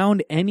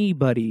around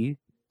anybody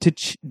to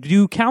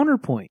do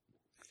counterpoint.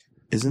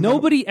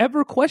 Nobody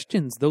ever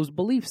questions those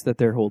beliefs that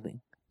they're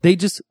holding. They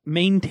just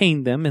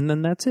maintain them, and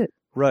then that's it.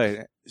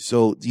 Right.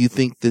 So, do you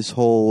think this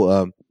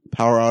whole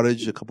power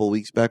outage a couple of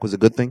weeks back was a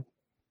good thing?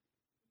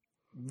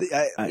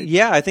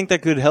 Yeah, I think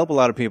that could help a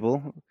lot of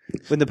people.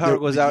 When the power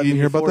goes out, you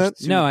hear about that?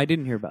 No, I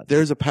didn't hear about that.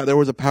 There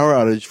was a power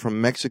outage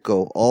from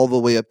Mexico all the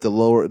way up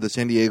to the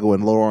San Diego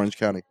and Lower Orange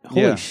County.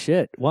 Holy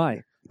shit!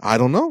 Why? I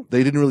don't know.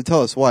 They didn't really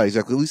tell us why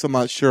exactly. At least I'm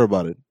not sure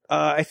about it.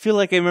 I feel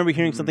like I remember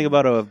hearing something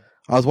about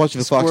I was watching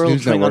the Fox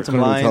News Network. I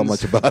don't really tell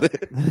much about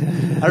it.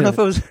 I don't know if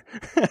it was.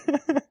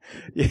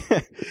 Yeah,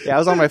 I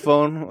was on my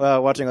phone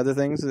watching other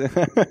things.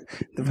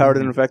 The power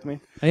didn't affect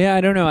me. Yeah,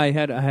 I don't know. I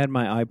had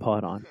my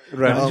iPod on.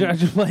 Right. I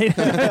just played.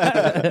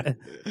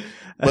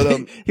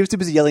 But he was too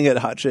busy yelling at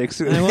hot chicks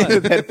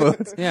with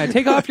headphones. Yeah,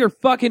 take off your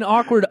fucking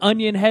awkward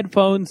onion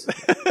headphones.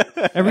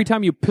 Every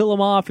time you peel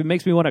them off, it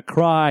makes me want to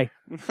cry.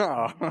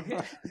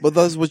 But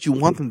that's what you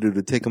want them to do,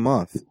 to take them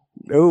off.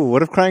 Oh,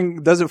 what if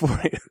crying does it for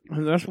you?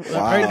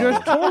 I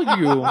just told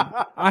you.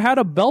 I had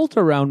a belt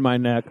around my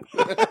neck.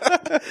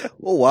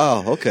 Oh,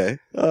 wow. Okay.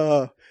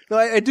 No,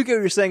 I do get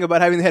what you're saying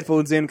about having the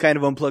headphones in kind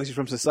of unplugs you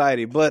from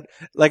society. But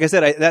like I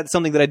said, that's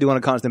something that I do on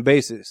a constant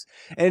basis.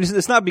 And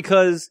it's not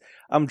because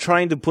I'm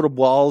trying to put up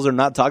walls or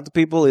not talk to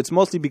people. It's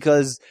mostly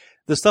because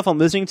the stuff I'm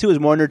listening to is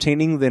more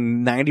entertaining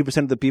than 90%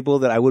 of the people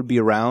that I would be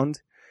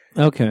around.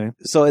 Okay.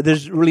 So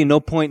there's really no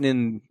point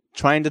in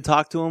trying to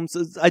talk to them.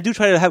 So I do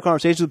try to have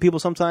conversations with people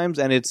sometimes,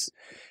 and it's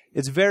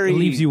very... It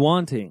leaves you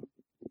wanting.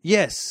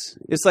 Yes.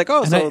 It's like,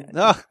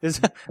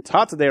 it's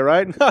hot today,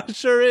 right? It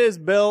sure is,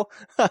 Bill.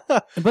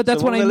 But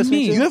that's what I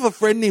mean. You have a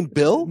friend named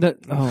Bill?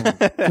 Oh,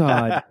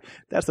 God.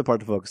 That's the part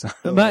to focus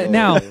on. But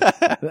now,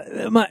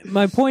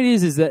 my point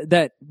is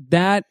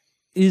that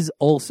is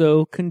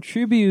also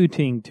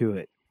contributing to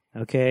it,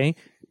 okay?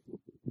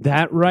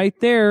 That right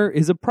there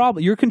is a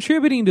problem. You're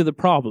contributing to the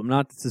problem,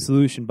 not the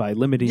solution, by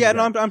limiting them.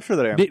 No, I'm sure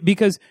that I am.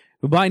 Because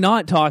by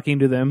not talking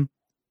to them,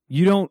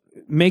 you don't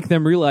make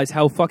them realize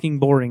how fucking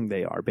boring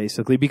they are,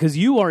 basically, because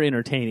you are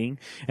entertaining,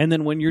 and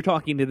then when you're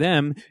talking to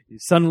them,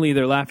 suddenly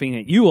they're laughing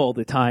at you all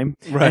the time,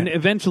 right. And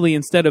eventually,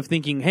 instead of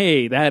thinking,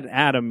 hey, that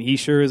Adam, he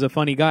sure is a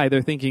funny guy,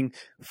 they're thinking,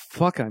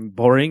 fuck, I'm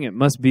boring, it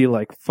must be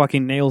like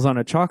fucking nails on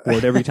a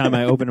chalkboard every time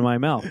I open my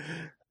mouth.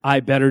 I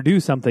better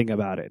do something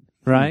about it,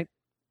 right?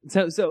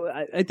 So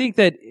I think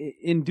that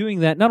in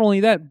doing that, not only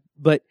that,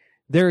 but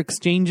their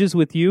exchanges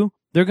with you,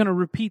 they're going to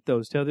repeat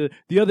those.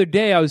 The other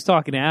day, I was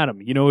talking to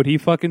Adam. You know what he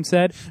fucking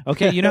said?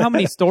 Okay, you know how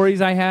many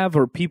stories I have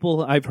or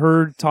people I've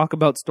heard talk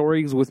about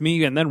stories with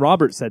me? And then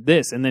Robert said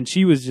this. And then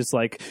she was just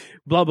like,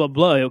 blah, blah,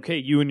 blah. Okay,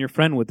 you and your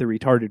friend with the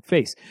retarded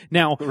face.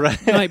 Now,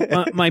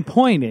 right. my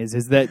point is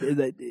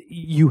that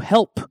you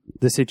help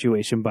the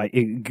situation by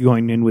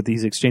going in with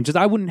these exchanges.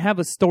 I wouldn't have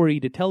a story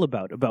to tell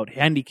about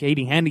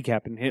hating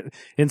handicap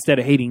instead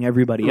of hating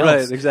everybody else.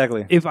 Right,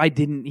 exactly. If I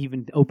didn't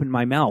even open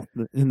my mouth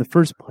in the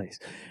first place.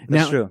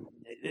 That's true.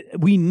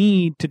 We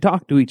need to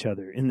talk to each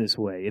other in this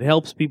way. It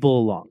helps people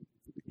along.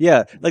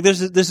 Yeah, like there's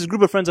this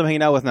group of friends I'm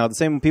hanging out with now, the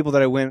same people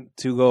that I went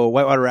to go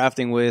whitewater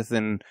rafting with,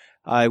 and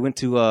I went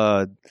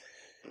to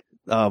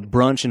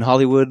brunch in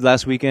Hollywood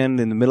last weekend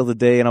in the middle of the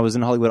day, and I was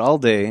in Hollywood all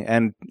day,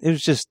 and it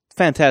was just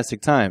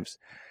fantastic times.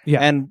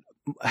 Yeah, and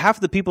half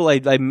the people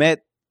I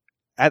met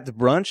at the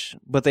brunch,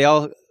 but they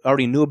all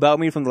already knew about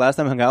me from the last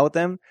time I hung out with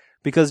them.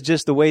 Because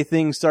just the way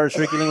things started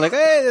trickling, like,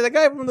 hey, the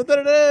guy from the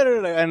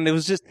da-da-da-da-da, and it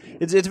was just,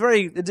 it's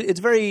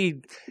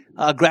very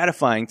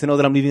gratifying to know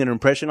that I'm leaving an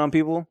impression on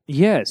people.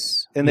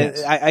 Yes. And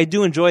yes. I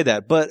do enjoy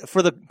that. But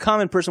for the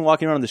common person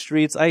walking around the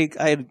streets,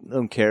 I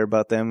don't care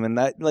about them, and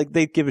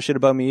they give a shit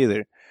about me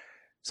either.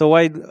 So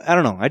I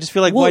don't know. I just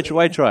feel like, why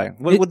try?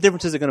 What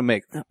difference is it going to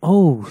make?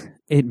 Oh,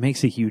 it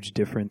makes a huge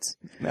difference.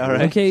 All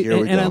right. Okay,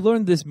 and I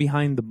learned this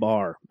behind the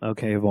bar,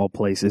 okay, of all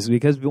places,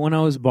 because when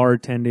I was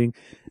bartending,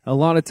 a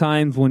lot of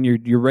times when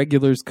your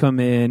regulars come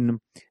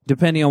in,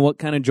 depending on what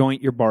kind of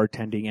joint you're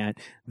bartending at,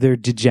 they're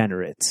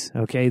degenerates,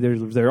 okay?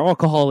 They're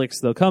alcoholics.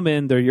 They'll come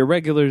in, they're your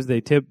regulars, they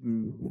tip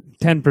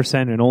 10%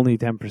 and only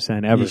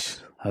 10% ever,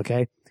 Yeesh.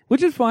 Okay?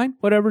 Which is fine,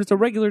 whatever. It's a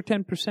regular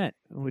 10%,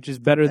 which is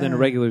better than a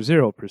regular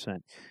 0%.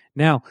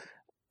 Now,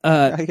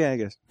 I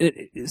guess.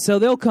 So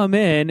they'll come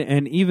in,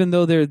 and even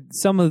though they're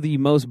some of the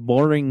most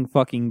boring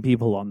fucking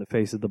people on the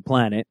face of the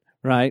planet,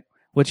 right?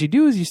 What you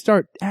do is you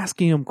start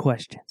asking them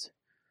questions.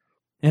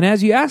 And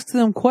as you ask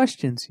them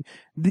questions,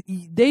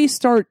 they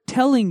start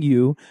telling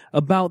you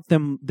about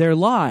their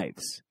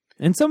lives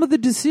and some of the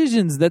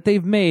decisions that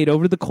they've made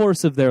over the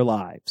course of their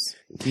lives.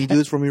 Can you do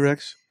this for me,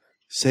 Rex?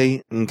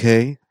 Say,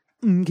 okay.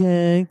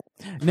 Okay.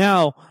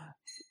 Now,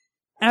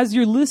 as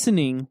you're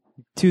listening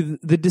to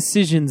the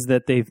decisions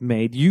that they've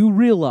made, you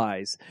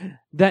realize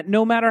that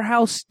no matter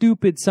how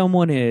stupid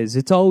someone is,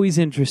 it's always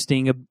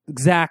interesting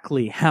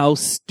exactly how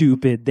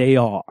stupid they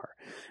are.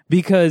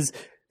 Because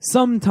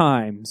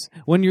sometimes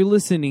when you're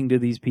listening to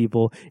these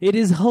people, it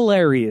is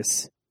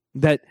hilarious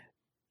that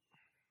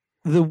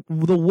the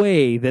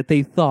way that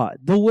they thought,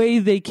 the way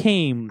they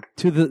came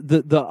to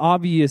the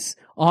obvious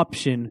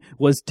option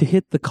was to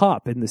hit the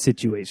cop in the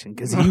situation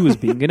because he was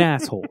being an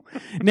asshole.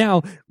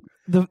 Now,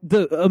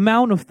 the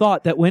amount of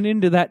thought that went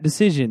into that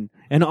decision,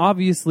 and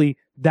obviously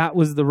that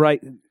was the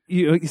right.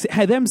 You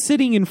had them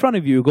sitting in front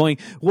of you going,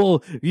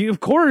 well, of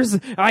course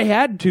I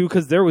had to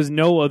because there was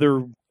no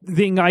other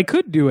thing I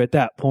could do at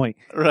that point.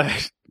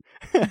 Right.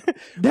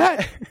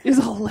 That is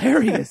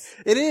hilarious.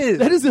 It is.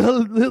 That is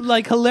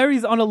like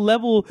hilarious on a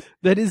level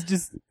that is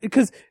just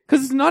because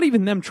it's not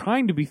even them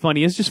trying to be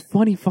funny. It's just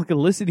funny fucking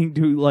listening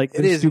to like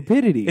the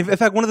stupidity. In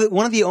fact, one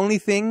of the only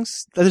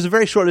things, there's a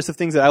very short list of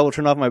things that I will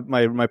turn off my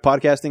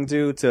podcasting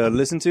to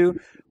listen to.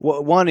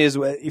 One is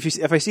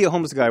if I see a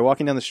homeless guy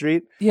walking down the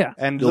street,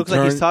 and it looks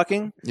like he's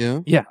talking,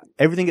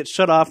 everything gets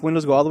shut off,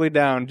 windows go all the way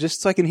down,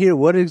 just so I can hear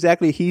what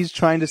exactly he's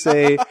trying to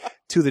say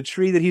to the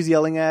tree that he's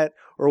yelling at,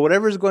 or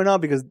whatever is going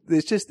on, because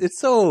there's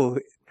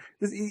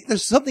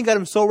something got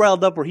him so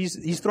riled up where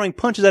he's throwing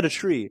punches at a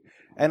tree,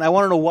 and I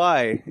want to know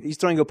why he's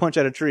throwing a punch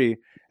at a tree.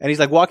 And he's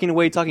like walking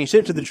away, talking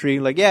shit to the tree,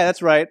 like, yeah,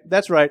 that's right,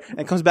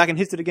 and comes back and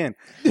hits it again.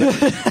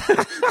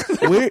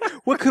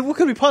 What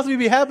could we possibly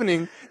be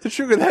happening to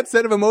trigger that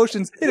set of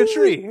emotions in a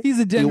tree? He's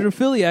a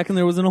dendrophiliac, and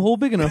there wasn't a hole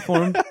big enough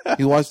for him.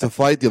 He watched a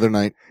fight the other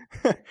night.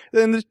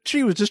 Then the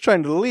tree was just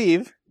trying to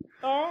leave.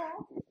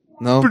 No.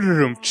 No.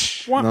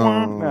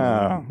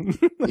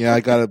 Yeah,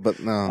 I got it,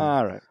 but no.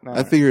 All right.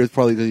 I figure it's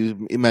probably because he was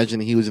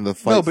imagining he was in the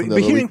fight. No, but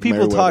hearing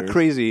people talk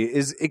crazy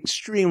is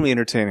extremely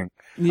entertaining.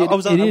 I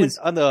was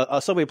on the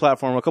subway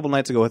platform a couple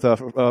nights ago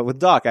with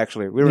Doc,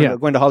 actually. We were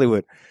going to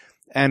Hollywood.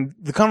 And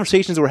the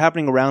conversations that were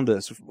happening around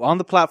us on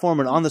the platform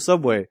and on the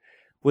subway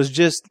was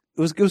just,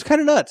 it was kind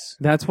of nuts.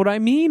 That's what I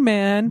mean,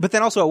 man. But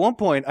then also at one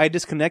point, I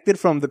disconnected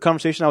from the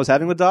conversation I was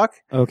having with Doc.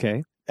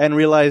 Okay. And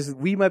realized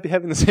we might be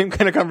having the same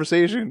kind of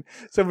conversation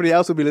somebody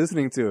else would be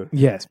listening to.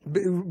 Yes.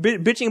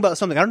 Bitching about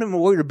something. I don't even know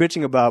what we were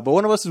bitching about, but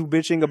one of us was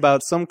bitching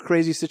about some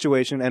crazy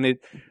situation, and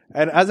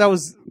as I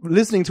was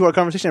listening to our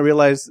conversation, I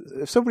realized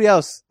if somebody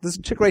else, this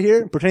chick right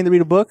here, pretending to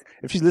read a book,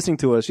 if she's listening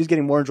to us, she's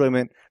getting more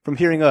enjoyment from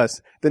hearing us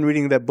than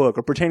reading that book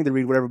or pretending to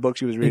read whatever book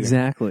she was reading.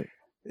 Exactly.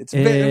 It's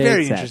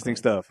very interesting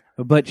stuff.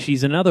 But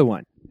she's another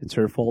one. It's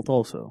her fault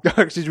also.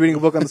 She's reading a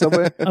book on the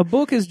subway? A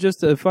book is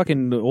just a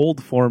fucking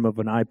old form of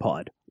an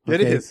iPod. Okay?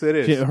 It is.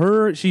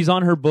 She's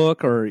on her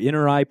book or in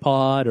her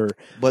iPod or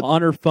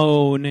on her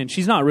phone, and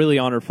she's not really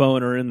on her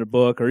phone or in the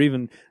book or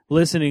even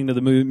listening to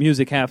the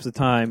music half the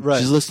time. Right.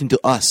 She's listening to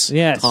us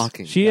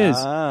talking. She is.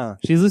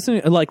 She's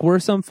listening like we're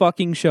some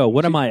fucking show.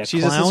 What am I, a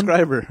she's clown? She's a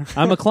subscriber.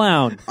 I'm a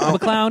clown. I'm a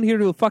clown here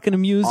to fucking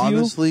amuse you.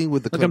 Honestly,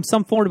 with the like I'm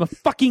some form of a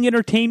fucking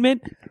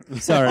entertainment.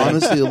 Sorry.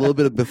 Honestly, a little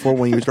bit before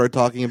when you started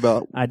talking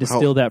about... I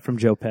distilled that from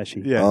Joe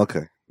Pesci. Yeah. Oh,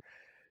 okay.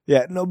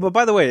 Yeah, no, but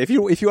by the way, if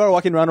you are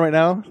walking around right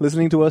now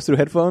listening to us through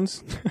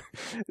headphones,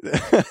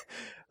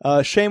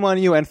 shame on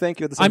you and thank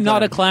you at the same time. I'm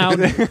not a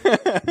clown.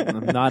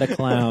 I'm not a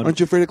clown. Aren't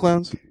you afraid of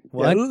clowns?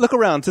 What? Yeah, look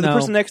around to the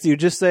person next to you.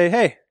 Just say,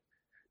 hey,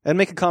 and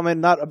make a comment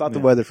not about the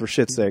weather for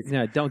shit's sake.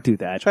 Yeah, don't do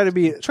that. Try to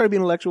be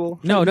intellectual.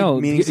 No.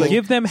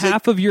 Give them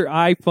half of your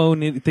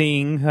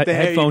iPhone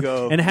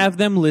headphone, and have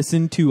them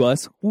listen to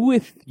us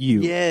with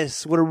you.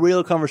 Yes, what a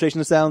real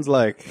conversation sounds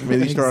like.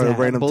 Maybe start a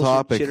random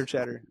topic. Chitter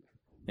chatter.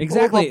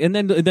 Exactly, and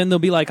then they'll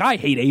be like, I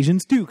hate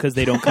Asians too because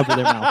they don't cover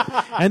their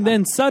mouth. And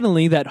then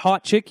suddenly that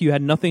hot chick you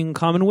had nothing in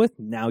common with,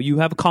 now you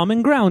have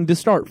common ground to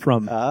start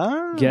from.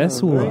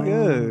 Guess what? Very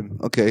good.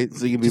 Okay,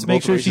 so you can be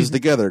both races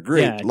together.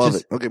 Great, love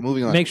it. Okay,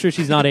 moving on. Make sure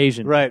she's not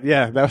Asian. Right?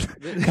 Yeah,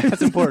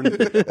 that's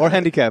important. Or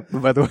handicapped,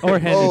 by the way. Or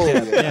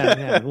handicapped.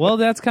 Yeah. Well,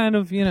 that's kind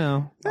of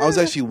I was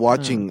actually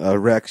watching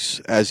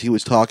Rex as he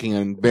was talking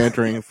and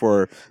bantering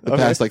for the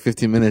past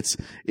 15 minutes.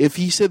 If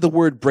he said the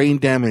word brain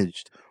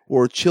damaged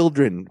or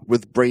children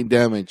with brain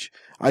damage,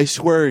 I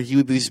swear he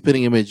would be the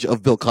spitting image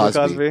of Bill Cosby.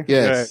 Bill Cosby?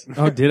 Yes. Right.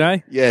 Oh, did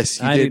I? Yes,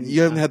 you did.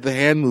 You haven't had the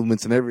hand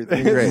movements and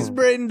everything. It's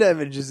brain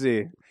damage, you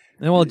see.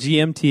 Well,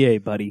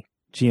 GMTA, buddy.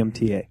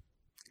 GMTA.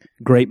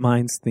 Great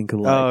minds think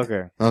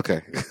alike. Oh,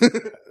 okay.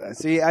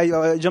 See,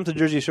 I jumped to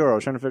Jersey Shore. I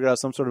was trying to figure out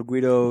some sort of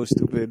Guido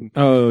stupid...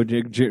 Oh,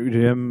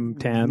 Jim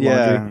Tan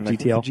Laundry,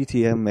 GTL.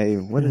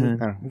 GTMA. What is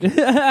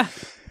it?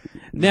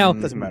 Now,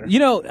 doesn't matter.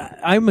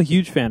 I'm a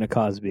huge fan of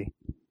Cosby.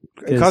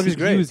 Cosby's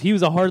great. He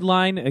was a hard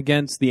line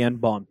against the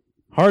N-bomb.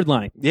 Hard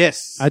line.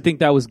 Yes. I think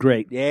that was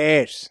great.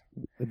 Yes.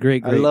 A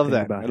great I love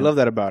that. I love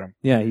that about him.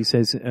 Yeah, he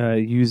says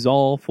use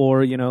all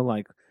for,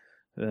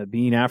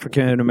 being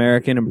African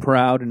American and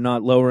proud and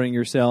not lowering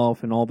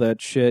yourself and all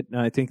that shit.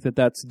 And I think that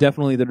that's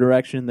definitely the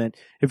direction that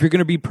if you're going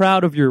to be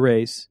proud of your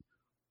race,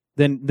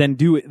 then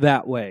do it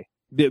that way.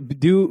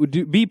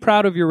 Be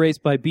proud of your race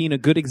by being a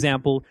good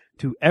example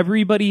to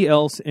everybody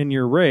else in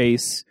your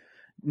race,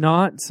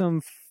 not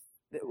some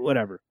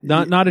whatever,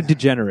 not a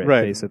degenerate,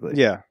 right. Basically.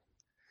 Yeah.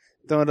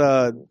 Don't.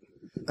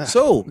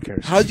 So,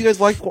 how do you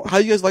guys like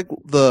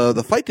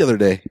the fight the other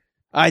day?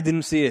 I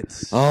didn't see it.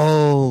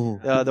 Oh,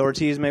 the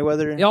Ortiz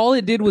Mayweather. All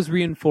it did was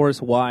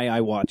reinforce why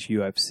I watch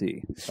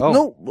UFC.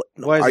 No,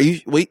 Why are you?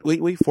 Wait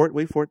for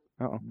it.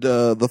 Uh-oh.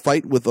 The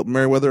fight with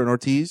Mayweather and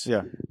Ortiz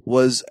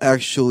was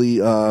actually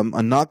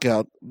a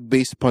knockout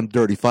based upon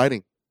dirty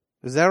fighting.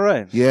 Is that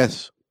right?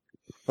 Yes.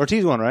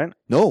 Ortiz won, right?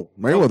 No,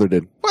 Mayweather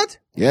did. What?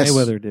 Yes.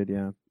 Mayweather did,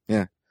 yeah.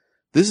 Yeah.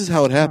 This is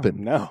how it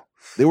happened. Oh, no.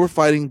 They were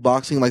fighting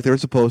boxing like they were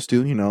supposed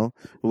to, you know,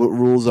 what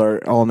rules are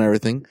all and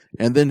everything.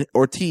 And then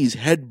Ortiz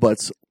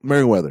headbutts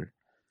Mayweather.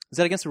 Is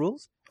that against the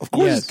rules? Of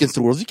course it's against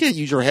the rules. You can't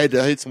use your head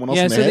to hit someone else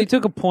in the head. Yeah, so they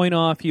took a point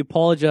off. He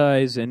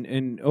apologized,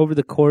 and over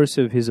the course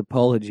of his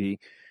apology,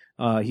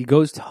 he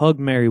goes to hug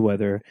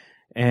Mayweather,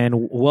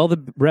 and while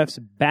the ref's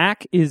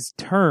back is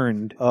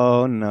turned,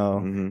 oh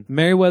no,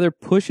 Mayweather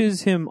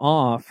pushes him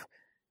off,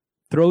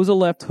 throws a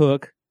left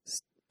hook,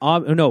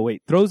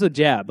 throws a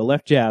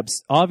left jab,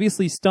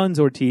 obviously stuns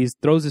Ortiz,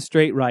 throws a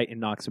straight right,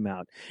 and knocks him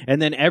out.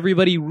 And then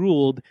everybody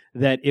ruled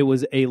that it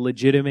was a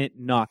legitimate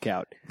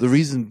knockout. The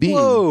reason being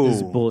This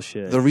is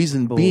bullshit. The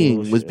reason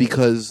being was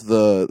because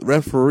the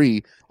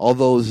referee,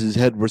 although his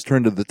head was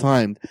turned at the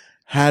time,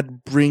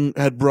 had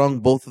brung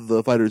both of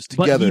the fighters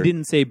together. But he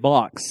didn't say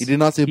box. He did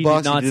not say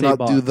box. He did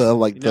not do the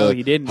No,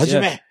 he didn't.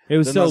 Hajime. It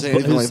was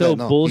so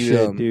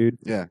bullshit, dude.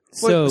 Yeah.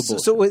 So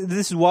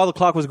this is while the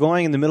clock was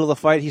going in the middle of the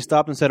fight. He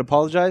stopped and said,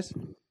 "Apologize."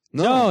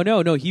 No.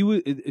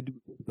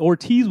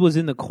 Ortiz was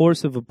in the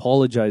course of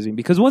apologizing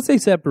because once they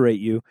separate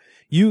you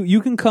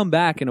can come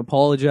back and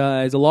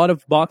apologize. A lot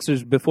of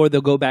boxers before they'll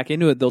go back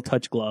into it, they'll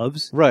touch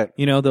gloves. Right.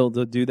 You know, they'll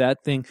do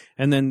that thing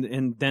and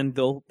then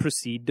they'll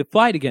proceed to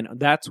fight again.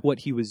 That's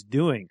what he was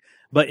doing.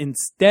 But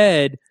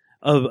instead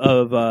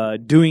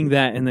of doing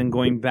that and then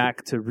going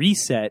back to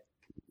reset,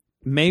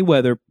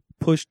 Mayweather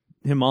pushed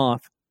him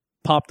off,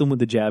 popped him with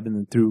the jab, and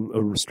then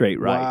threw a straight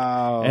right.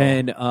 Wow.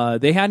 And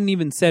they hadn't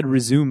even said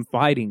resume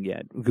fighting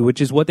yet,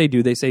 which is what they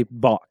do. They say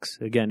box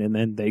again, and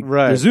then they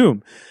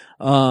resume.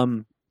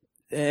 And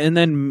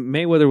then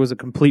Mayweather was a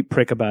complete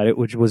prick about it,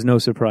 which was no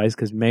surprise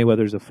because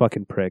Mayweather's a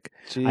fucking prick.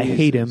 Jesus. I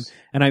hate him,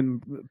 and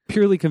I'm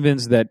purely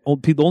convinced that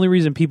the only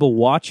reason people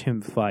watch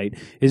him fight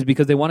is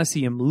because they want to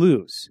see him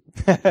lose.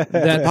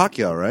 That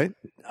Pacquiao,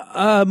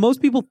 right?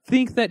 Most people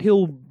think that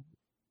he'll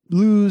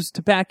lose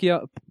to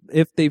Pacquiao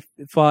if they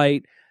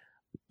fight.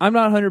 I'm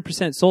not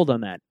 100% sold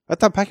on that. I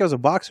thought Pacquiao was a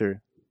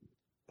boxer.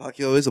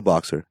 Pacquiao is a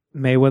boxer.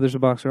 Mayweather's a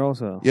boxer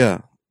also. Yeah.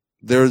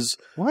 There's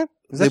what?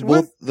 They're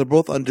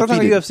both undefeated.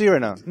 Talking about UFC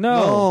right now.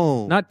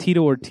 No, not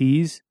Tito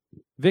Ortiz.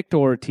 Victor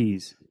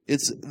Ortiz.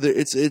 It's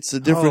a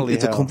different. Holy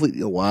it's hell. a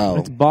completely wow.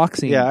 It's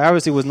boxing. Yeah, I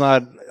obviously was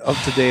not up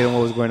to date on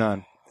what was going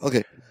on.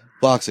 Okay,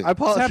 boxing. I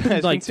apologize. This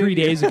happened like 3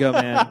 days ago,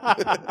 man.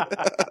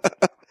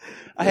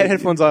 I had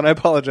headphones on. I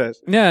apologize.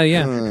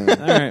 Yeah. All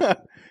right.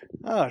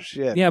 Oh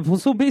shit. Yeah. Well,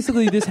 so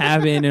basically, this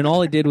happened, and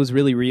all it did was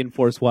really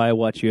reinforce why I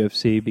watch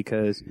UFC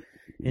because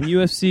in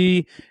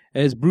UFC,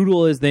 as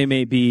brutal as they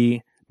may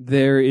be,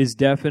 there is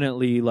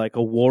definitely like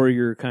a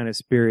warrior kind of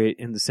spirit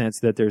in the sense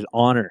that there's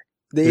honor.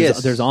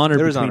 There's honor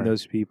between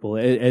those people.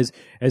 As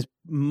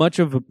much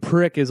of a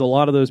prick as a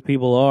lot of those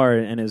people are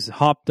and as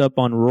hopped up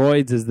on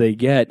roids as they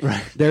get,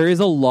 there is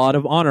a lot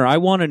of honor. I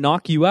want to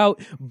knock you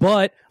out,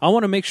 but I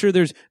want to make sure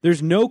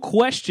there's no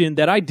question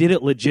that I did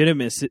it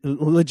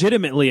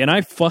legitimately and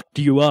I fucked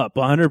you up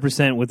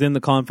 100% within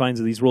the confines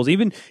of these rules.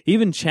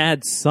 Even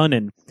Chad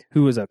Sonnen,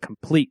 who was a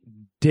complete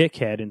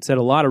dickhead and said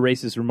a lot of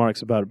racist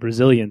remarks about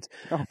Brazilians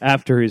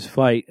after his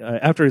fight,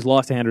 after his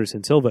loss to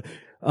Anderson Silva.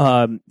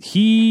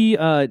 He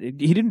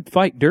didn't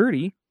fight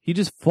dirty. He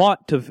just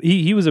fought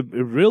he was a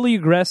really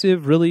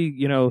aggressive, really,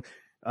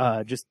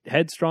 just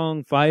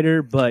headstrong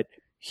fighter, but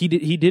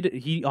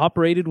he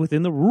operated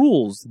within the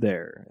rules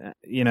there.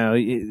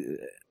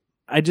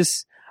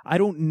 I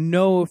don't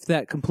know if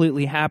that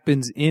completely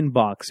happens in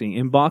boxing.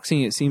 In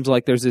boxing, it seems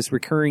like there's this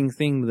recurring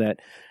thing that,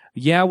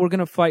 yeah, we're going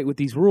to fight with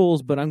these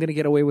rules, but I'm going to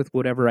get away with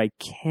whatever I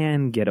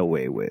can get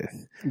away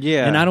with.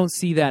 Yeah. And I don't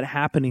see that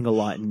happening a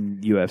lot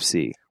in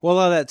UFC. Well, a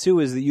lot of that,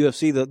 too, is the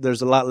UFC,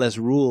 there's a lot less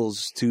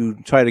rules to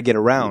try to get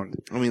around.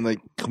 I mean,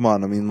 like, come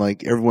on. I mean,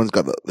 like, everyone's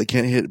got they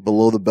can't hit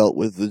below the belt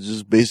with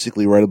just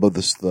basically right above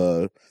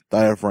the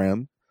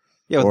diaphragm.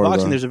 Yeah, with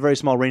boxing, there's a very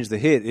small range to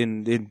hit.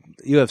 In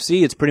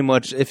UFC, it's pretty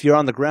much if you're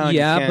on the ground.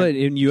 Yeah, but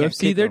in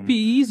UFC, there'd be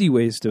easy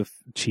ways to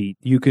cheat.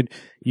 You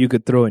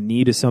could throw a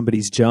knee to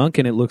somebody's junk,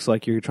 and it looks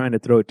like you're trying to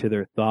throw it to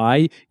their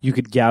thigh. You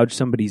could gouge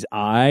somebody's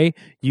eye.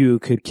 You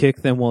could kick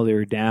them while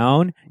they're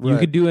down. Right. You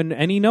could do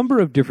any number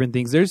of different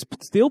things. There's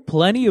still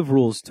plenty of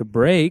rules to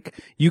break.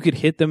 You could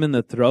hit them in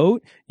the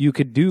throat. You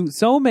could do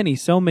so many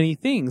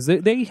things.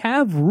 They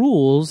have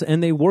rules,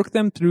 and they work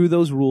them through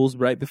those rules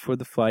right before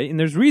the fight, and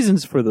there's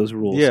reasons for those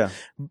rules. Yeah.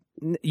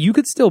 You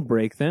could still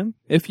break them.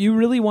 If you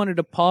really wanted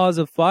to pause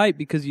a fight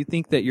because you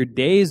think that you're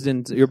dazed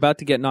and you're about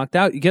to get knocked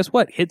out, guess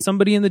what? Hit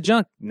somebody in the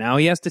junk. Now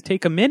he has to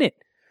take a minute.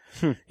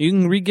 You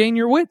can regain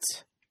your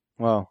wits.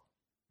 Wow.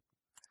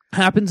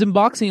 Happens in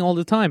boxing all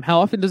the time.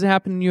 How often does it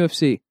happen in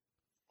UFC?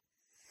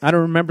 I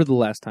don't remember the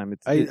last time.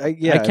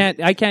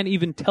 I can't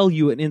even tell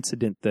you an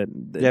incident that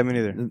me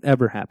neither.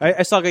 Ever happened.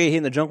 I saw a guy hit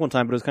in the junk one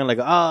time, but it was kind of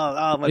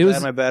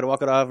like, my bad,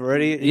 walk it off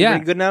already. Yeah. Are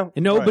you good now?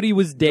 And nobody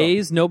was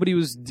dazed. Nobody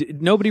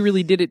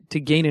really did it to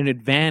gain an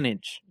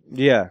advantage.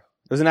 Yeah.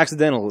 It was an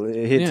accidental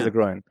hit to the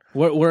groin.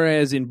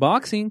 Whereas in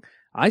boxing,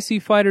 I see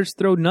fighters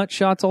throw nut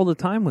shots all the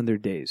time when they're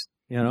dazed.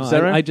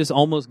 Right? I just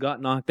almost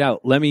got knocked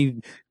out. Let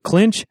me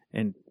clinch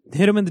and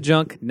hit him in the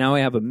junk. Now I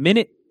have a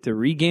minute to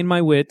regain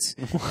my wits,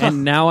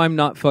 and now I'm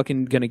not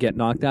fucking gonna get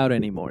knocked out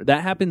anymore.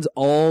 That happens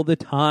all the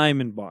time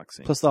in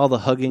boxing. Plus all the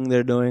hugging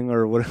they're doing,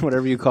 or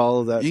whatever you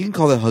call that. You can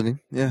call that hugging,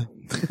 yeah.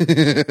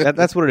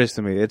 That's what it is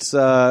to me. It's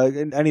I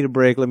need a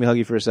break. Let me hug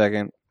you for a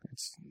second.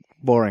 It's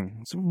boring.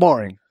 It's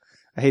boring.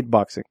 I hate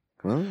boxing.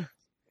 Well,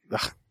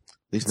 at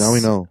least now we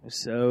know.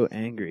 So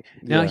angry.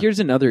 Now here's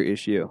another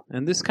issue,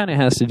 and this kind of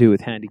has to do with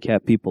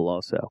handicapped people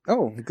also.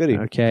 Oh, goody.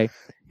 Okay,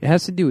 it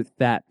has to do with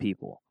fat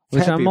people.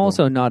 Which I'm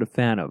also not a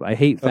fan of. I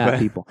hate fat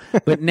people.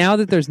 But now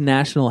that there's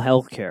national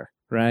health care,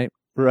 right?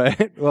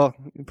 Right. Well,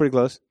 pretty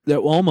close.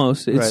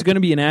 Almost. It's going to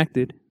be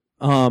enacted.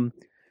 Do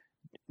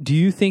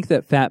you think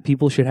that fat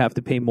people should have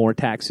to pay more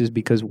taxes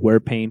because we're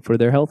paying for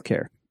their health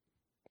care?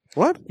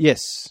 What?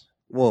 Yes.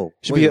 Whoa.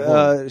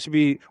 Should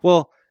be,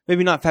 well,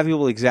 maybe not fat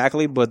people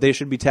exactly, but they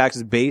should be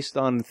taxed based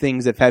on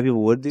things that fat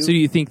people would do. So do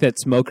you think that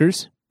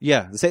smokers?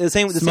 Yeah, the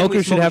same.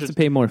 Smokers should have to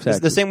pay more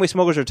taxes. The same way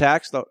smokers are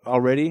taxed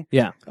already.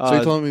 Yeah. So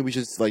you're telling me we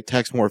should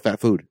tax more fat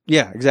food?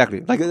 Yeah, exactly.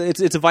 Like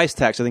it's a vice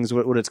tax. I think is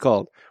what it's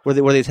called. Where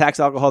they tax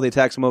alcohol, they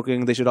tax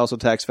smoking. They should also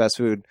tax fast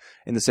food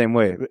in the same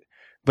way.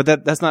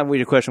 But that's not what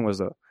your question was,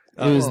 though.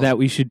 It was that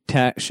we should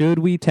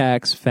we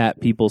tax fat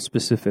people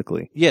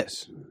specifically?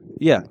 Yes.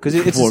 Yeah, because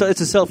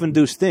it's a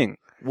self-induced thing.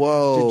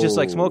 Whoa. Just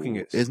like smoking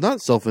is. It's not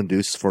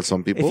self-induced for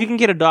some people. If you can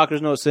get a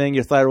doctor's note saying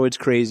your thyroid's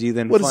crazy,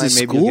 then what fine, is this,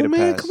 maybe school, you'll get a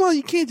man? pass. Come on,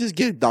 you can't just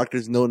get a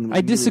doctor's note.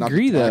 I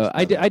disagree, though.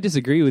 I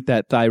disagree with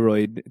that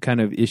thyroid kind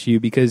of issue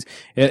because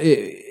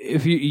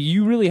if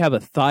you really have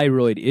a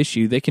thyroid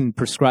issue, they can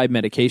prescribe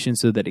medication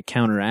so that it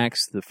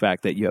counteracts the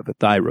fact that you have a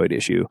thyroid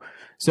issue.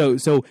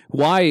 So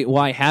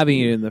why having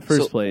it in the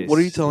first place? What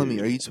are you telling me?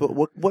 Are you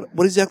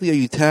what exactly are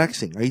you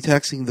taxing? Are you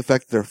taxing the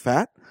fact that they're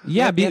fat?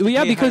 Yeah,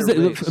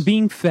 because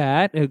being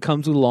fat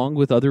comes along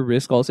with other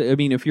risks also. I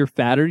mean, if you're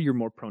fatter, you're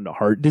more prone to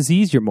heart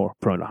disease, you're more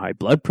prone to high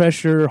blood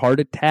pressure, heart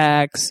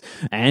attacks,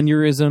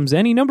 aneurysms,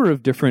 any number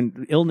of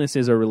different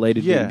illnesses are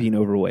related to being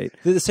overweight.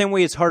 The same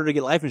way it's harder to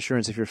get life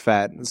insurance if you're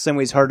fat. The same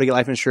way it's harder to get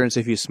life insurance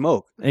if you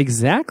smoke.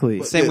 Exactly.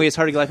 The same way it's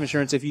hard to get life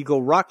insurance if you go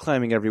rock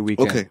climbing every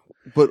weekend. Okay,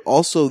 but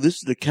also this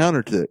is the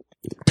counter to it.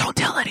 Don't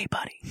tell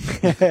anybody.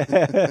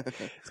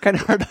 It's kind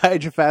of hard to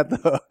hide your fat,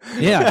 though.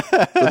 Yeah.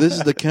 But this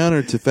is the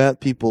counter to fat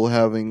people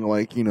having,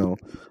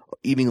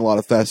 eating a lot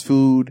of fast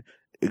food,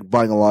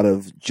 buying a lot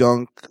of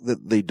junk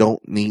that they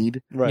don't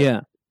need. Right.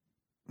 Yeah.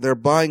 They're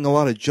buying a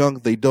lot of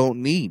junk they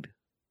don't need.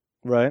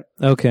 Right.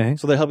 Okay.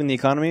 So they're helping the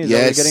economy? Is that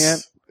what you're getting at?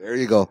 There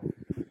you go.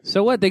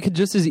 So what? They could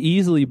just as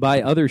easily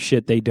buy other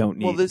shit they don't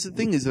need. Well, there's the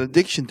thing is an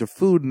addiction to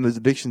food and there's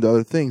addiction to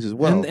other things as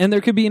well. And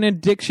there could be an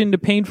addiction to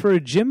paying for a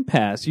gym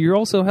pass. You're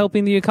also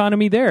helping the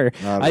economy there.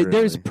 Really.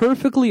 There's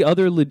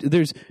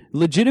there's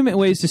legitimate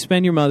ways to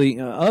spend your money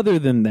other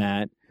than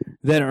that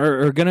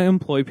are going to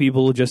employ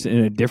people just in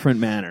a different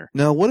manner.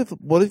 Now, what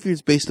if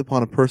it's based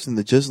upon a person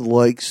that just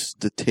likes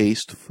to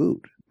taste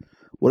food?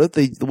 What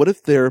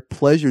if their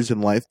pleasures in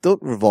life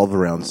don't revolve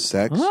around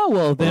sex? Oh,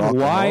 well, then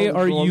why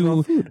are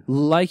you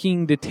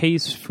liking to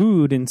taste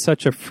food in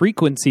such a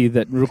frequency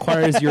that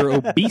requires your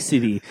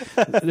obesity?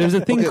 There's a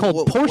thing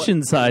called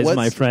portion size,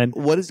 my friend.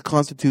 What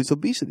constitutes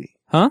obesity?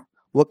 Huh?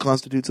 What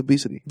constitutes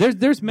obesity?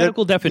 There's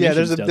medical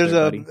definitions. Yeah,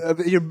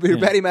 there's your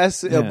body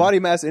mass body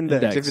mass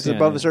index. If it's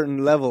above a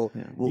certain level,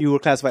 you were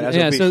classified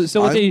as obese.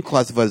 So I'm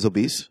classified as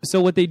obese. So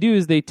what they do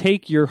is they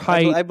take your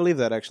height. I believe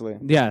that actually.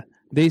 Yeah,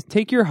 they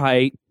take your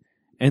height.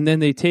 And then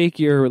they take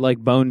your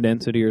bone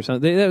density or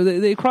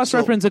something. They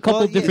cross-reference a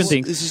couple different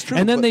things. This is true,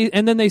 and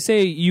then they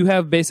say you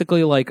have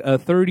basically a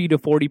 30 to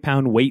 40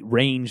 pound weight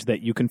range that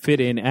you can fit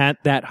in at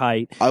that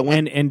height.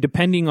 And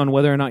depending on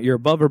whether or not you're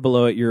above or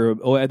below it, you're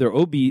either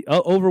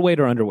overweight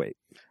or underweight.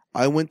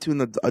 I went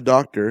to a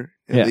doctor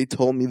and they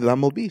told me that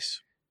I'm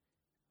obese.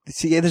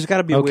 See, there's got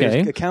to be a way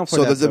to account for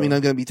that. So does that mean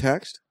I'm going to be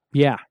taxed?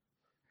 Yeah.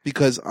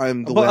 Because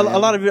I'm the way a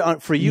lot of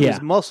it for you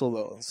is muscle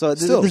though. So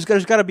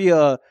there's got to be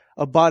a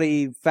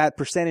body fat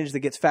percentage that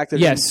gets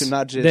factored into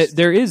not just...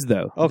 There is,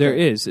 though. Okay. There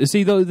is.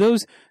 See,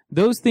 those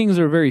things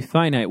are very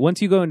finite.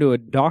 Once you go into a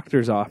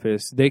doctor's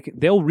office,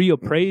 they'll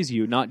reappraise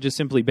you, not just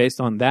simply based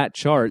on that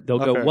chart. They'll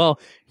go, well,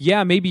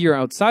 yeah, maybe you're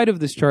outside of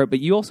this chart, but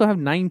you also have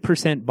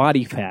 9%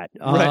 body fat.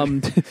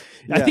 Right.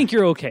 I think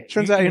you're okay.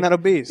 Turns out you're not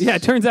obese. Yeah,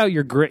 it turns out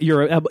you're a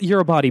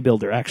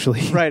bodybuilder,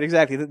 actually. Right,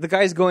 exactly. The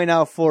guys going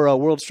out for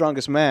World's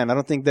Strongest Man, I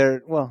don't think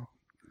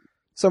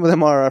some of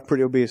them are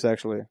pretty obese,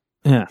 actually.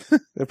 Yeah.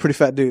 They're pretty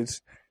fat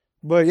dudes.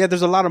 But yeah,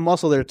 there's a lot of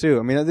muscle there too.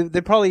 I mean,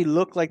 they probably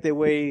look like they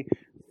weigh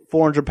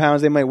 400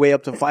 pounds. They might weigh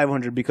up to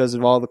 500 because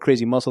of all the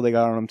crazy muscle they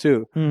got on them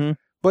too. Mm-hmm.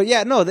 But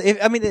yeah, no,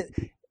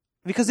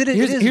 because it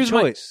is a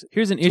choice.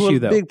 Here's an issue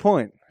though. Big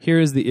point. Here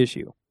is the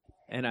issue.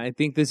 And I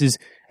think this is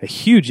a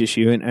huge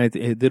issue and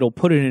it'll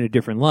put it in a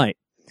different light.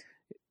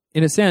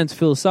 In a sense,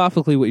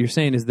 philosophically, what you're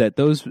saying is that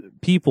those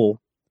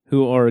people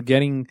who are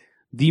getting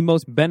the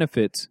most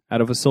benefits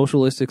out of a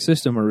socialistic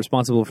system are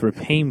responsible for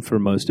paying for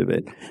most of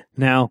it.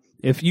 Now,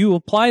 if you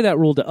apply that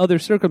rule to other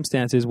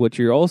circumstances, what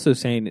you're also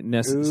saying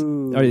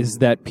is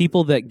that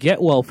people that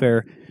get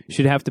welfare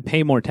should have to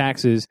pay more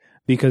taxes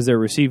because they're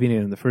receiving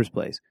it in the first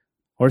place.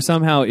 Or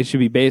somehow it should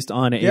be based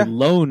on a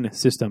loan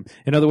system.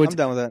 In other words, I'm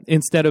down with that.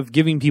 Instead of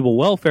giving people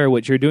welfare,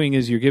 what you're doing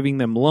is you're giving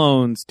them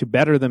loans to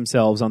better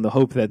themselves on the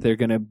hope that they're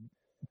going to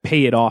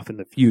pay it off in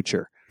the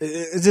future.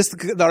 Is this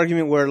the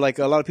argument where like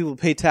a lot of people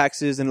pay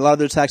taxes and a lot of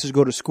their taxes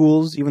go to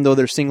schools even though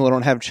they're single or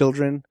don't have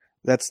children?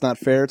 That's not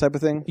fair type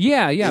of thing?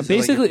 Yeah.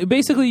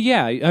 Basically,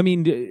 yeah. I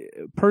mean,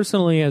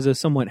 personally, as a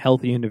somewhat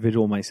healthy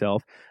individual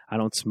myself, I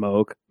don't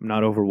smoke. I'm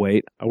not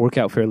overweight. I work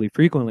out fairly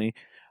frequently.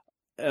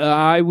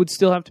 I would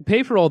still have to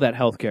pay for all that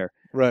health care.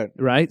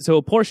 Right. So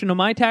a portion of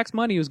my tax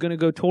money was going to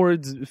go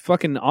towards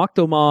fucking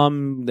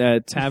Octomom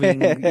that's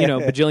having,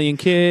 bajillion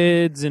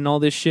kids and all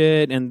this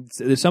shit. And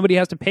somebody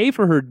has to pay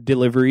for her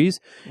deliveries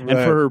and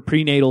for her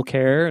prenatal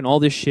care and all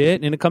this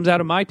shit. And it comes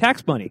out of my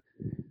tax money.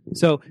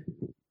 So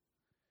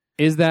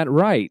is that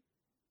right?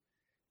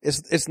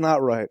 It's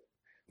not right.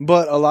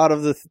 But a lot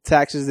of the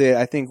taxes that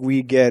I think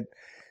we get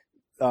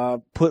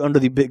put under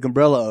the big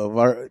umbrella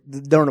of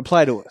don't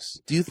apply to us.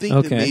 Do you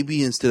think that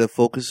maybe instead of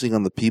focusing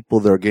on the people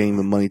that are getting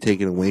the money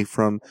taken away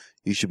from,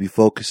 you should be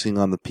focusing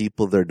on the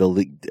people that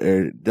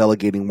are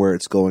delegating where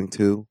it's going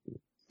to?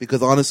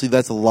 Because honestly,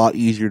 that's a lot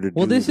easier to do.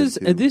 Well, this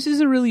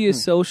is really a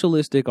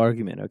socialistic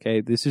argument. Okay,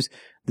 this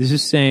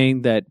is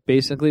saying that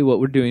basically what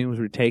we're doing is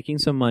we're taking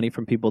some money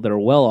from people that are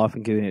well off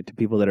and giving it to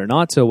people that are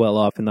not so well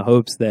off in the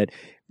hopes that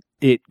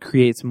it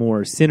creates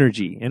more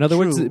synergy. In other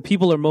words,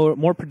 people are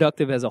more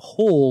productive as a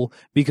whole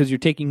because you're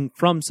taking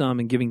from some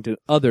and giving to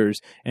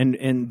others, and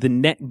the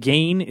net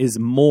gain is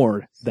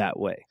more that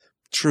way.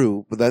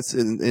 True, but that's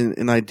in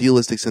an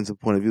idealistic sense of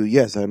point of view.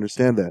 Yes, I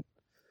understand that.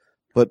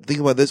 But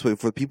think about it this way: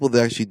 for people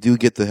that actually do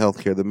get the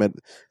health care,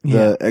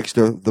 the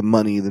extra, the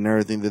money, and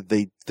everything that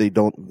they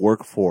don't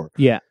work for.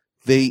 Yeah.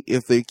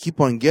 If they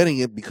keep on getting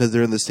it because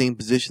they're in the same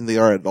position they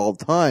are at all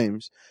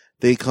times,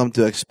 they come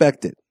to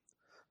expect it.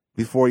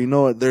 Before you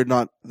know it, they're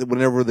not.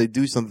 Whenever they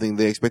do something,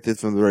 they expect it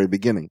from the very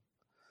beginning,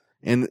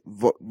 and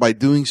by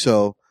doing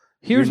so,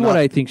 here's what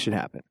I think should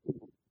happen.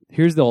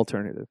 Here's the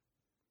alternative: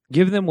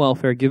 give them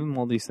welfare, give them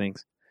all these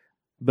things,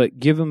 but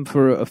give them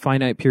for a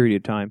finite period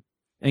of time,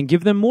 and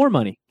give them more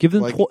money. Give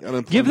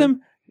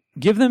them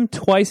give them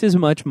twice as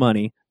much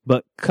money,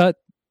 but cut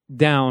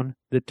down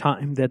the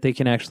time that they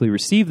can actually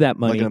receive that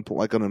money.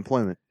 Like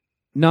unemployment.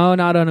 No,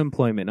 not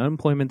unemployment.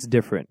 Unemployment's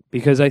different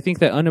because I think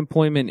that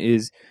unemployment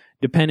is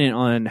dependent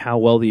on how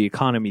well the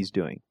economy's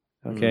doing.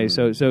 Okay,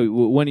 so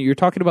when you're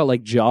talking about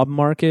like job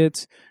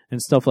markets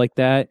and stuff like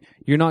that,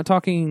 you're not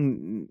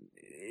talking.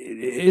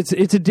 It's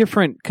a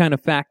different kind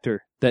of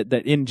factor that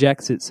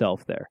injects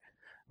itself there.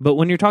 But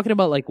when you're talking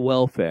about like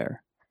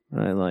welfare,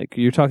 right, like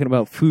you're talking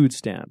about food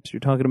stamps,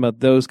 you're talking about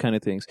those kind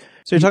of things.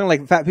 So you're talking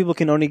like fat people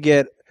can only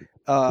get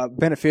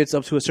benefits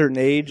up to a certain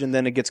age, and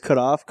then it gets cut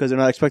off because they're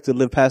not expected to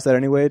live past that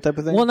anyway, type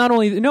of thing. Well,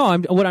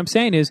 what I'm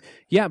saying is,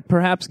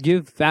 perhaps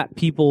give fat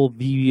people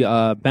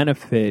the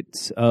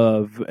benefits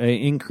of an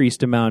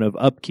increased amount of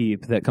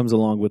upkeep that comes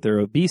along with their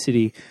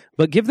obesity,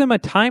 but give them a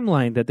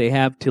timeline that they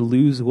have to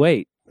lose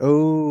weight.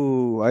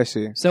 Oh, I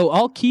see. So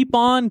I'll keep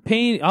on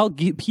paying. I'll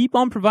keep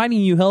on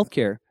providing you health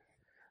care,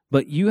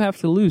 but you have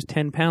to lose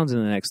 10 pounds in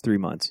the next 3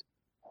 months.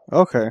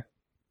 Okay.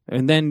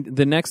 And then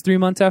the next 3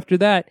 months after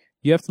that,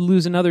 you have to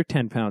lose another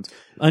 10 pounds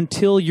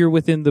until you're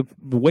within the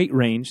weight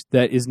range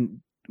that is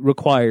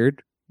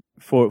required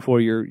for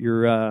your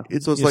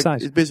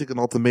size. It's basically an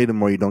ultimatum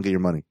where you don't get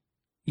your money.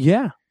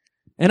 Yeah.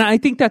 And I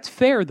think that's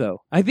fair, though.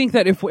 I think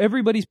that if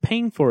everybody's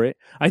paying for it,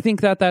 I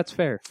think that's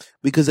fair.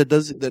 Because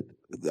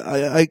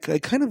I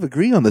kind of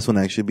agree on this one,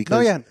 actually.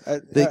 Because I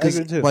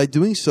agree too. By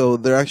doing so,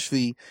 they're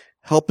actually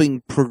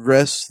helping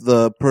progress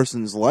the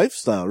person's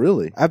lifestyle,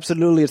 really.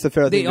 Absolutely, it's a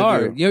fair thing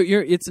to do. They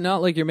are. It's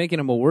not like you're making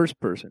them a worse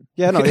person.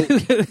 Yeah, no.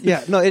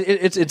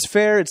 It's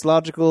fair, it's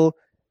logical,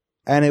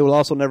 and it will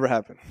also never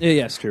happen.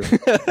 Yeah, it's true.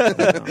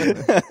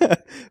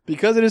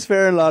 Because it is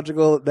fair and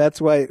logical,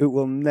 that's why it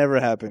will never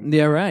happen.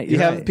 Yeah, right. You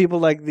have people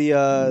like the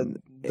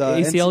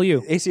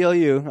ACLU.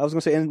 ACLU. I was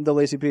going to say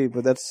NAACP,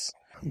 but that's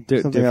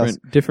something else.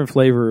 Different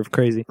flavor of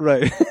crazy.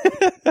 Right.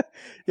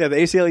 Yeah, the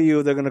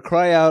ACLU, they're going to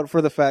cry out for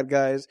the fat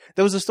guys.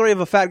 There was a story of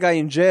a fat guy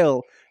in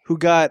jail who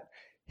got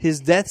his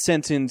death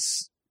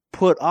sentence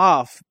put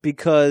off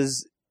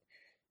because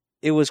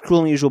it was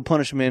cruel and unusual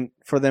punishment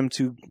for them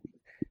to...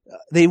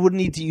 they would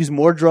need to use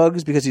more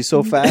drugs because he's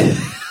so fat.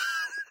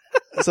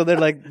 So they're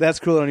like, that's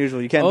cruel and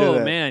unusual. You can't do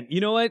that. Oh, man.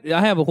 You know what? I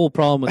have a whole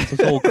problem with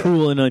this whole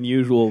cruel and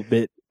unusual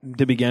bit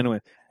to begin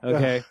with.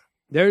 Okay?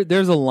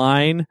 There's a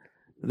line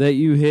that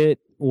you hit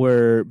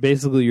where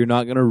basically you're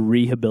not going to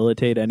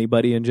rehabilitate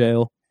anybody in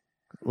jail.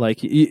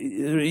 Like,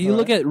 you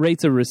look at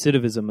rates of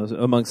recidivism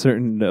among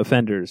certain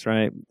offenders,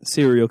 right?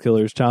 Serial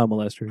killers, child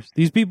molesters.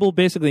 These people,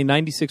 basically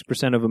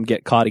 96% of them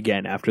get caught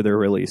again after their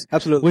release.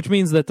 Absolutely. Which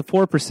means that the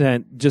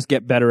 4% just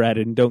get better at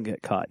it and don't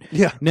get caught.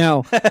 Yeah.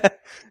 Now,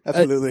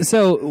 absolutely.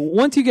 So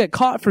once you get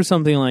caught for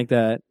something like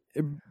that,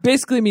 It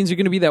basically means you're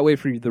going to be that way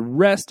for the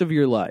rest of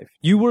your life.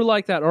 You were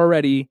like that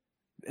already,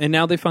 and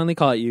now they finally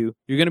caught you.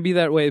 You're going to be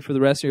that way for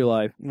the rest of your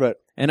life. Right.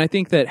 And I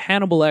think that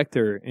Hannibal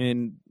Lecter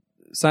in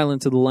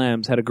Silence of the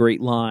Lambs had a great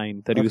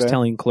line that he was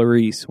telling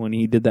Clarice when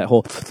he did that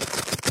whole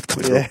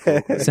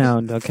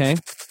sound, okay?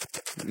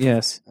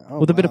 Yes.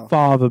 With a bit of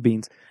fava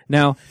beans.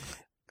 Now,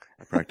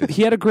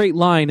 he had a great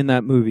line in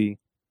that movie,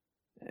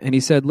 and he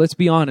said, let's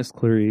be honest,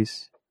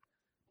 Clarice.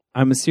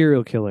 I'm a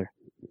serial killer.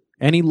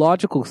 Any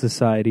logical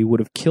society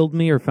would have killed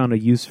me or found a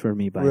use for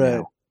me by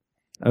now.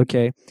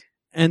 Okay?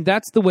 And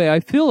that's the way I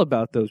feel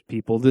about those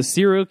people. The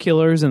serial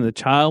killers and the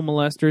child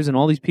molesters and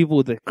all these people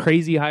with the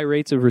crazy high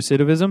rates of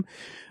recidivism.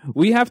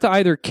 We have to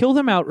either kill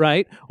them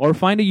outright or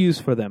find a use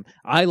for them.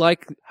 I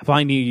like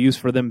finding a use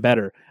for them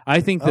better. I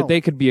think that they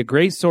could be a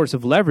great source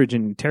of leverage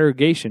in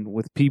interrogation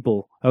with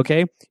people.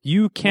 Okay?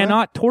 You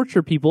cannot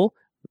torture people,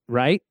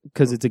 right?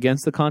 Because it's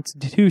against the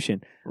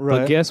Constitution.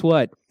 Right. But guess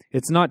what?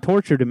 It's not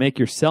torture to make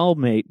your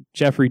cellmate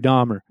Jeffrey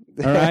Dahmer.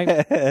 All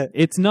right?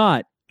 It's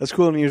not. That's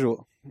cool and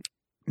unusual.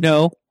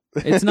 No,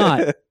 it's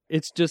not.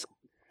 It's just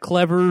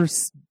clever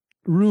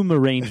room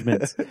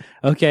arrangements.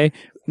 Okay?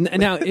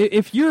 Now,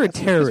 if you're a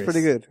terrorist... That's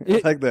pretty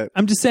good. I like that.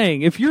 I'm just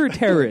saying, if you're a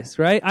terrorist,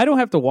 right? I don't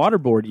have to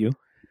waterboard you.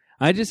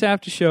 I just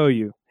have to show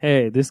you,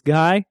 hey, this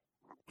guy,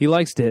 he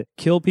likes to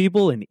kill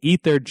people and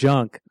eat their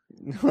junk.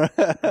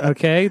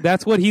 Okay?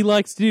 That's what he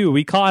likes to do.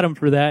 We caught him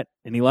for that,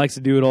 and he likes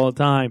to do it all the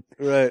time.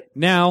 Right.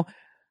 Now,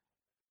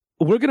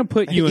 we're going to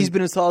put you He's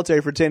been in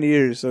solitary for 10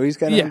 years, so he's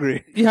kind of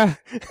hungry. Yeah.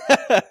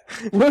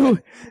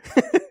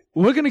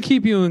 We're going to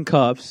keep you in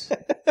cuffs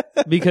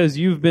because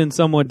you've been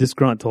somewhat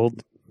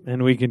disgruntled,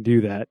 and we can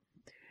do that.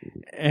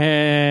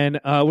 And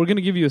we're going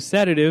to give you a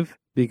sedative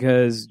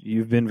because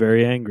you've been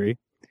very angry.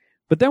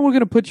 But then we're going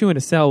to put you in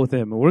a cell with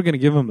him, and we're going to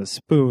give him a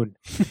spoon.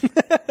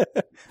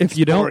 If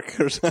you don't,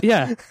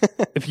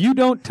 if you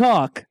don't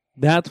talk,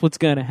 that's what's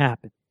going to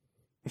happen.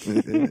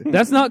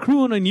 That's not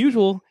cruel and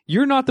unusual.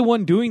 You're not the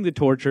one doing the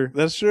torture.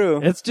 That's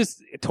true. It's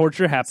just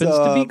torture happens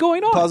to be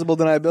going on. Plausible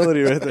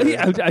deniability right there.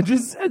 Yeah, I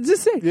just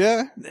say.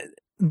 Yeah.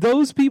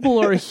 Those people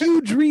are a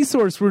huge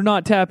resource we're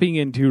not tapping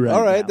into right now.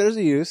 All right, there's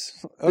a use.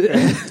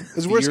 Okay.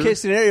 His worst case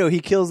scenario,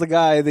 he kills the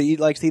guy that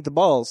likes to eat the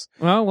balls.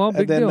 Well,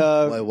 big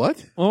deal. Wait,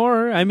 what?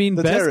 Or, I mean,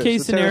 best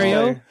case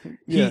scenario,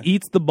 he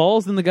eats the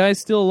balls and the guy's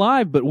still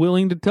alive, but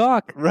willing to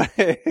talk.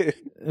 Right.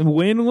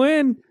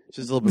 Win-win.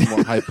 Just a little bit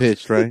more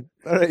high-pitched, right?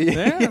 All right.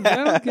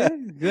 Yeah, okay.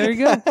 There you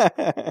go.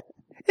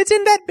 It's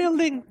in that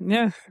building.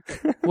 Yeah.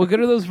 What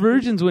good are those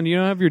virgins when you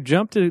don't have your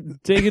jump to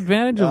take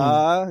advantage of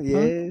them?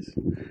 Yes.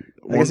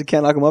 I guess you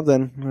can't lock him up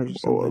then.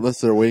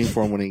 Unless they're waiting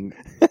for him when he...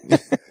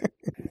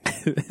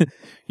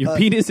 Your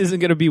penis isn't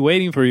going to be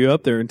waiting for you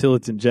up there until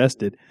it's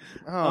ingested.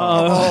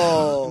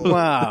 Wow.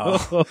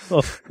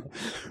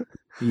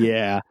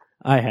 Yeah,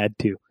 I had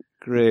to.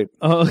 Great.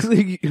 So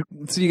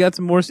you got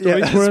some more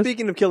stories for us?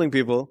 Speaking of killing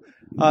people,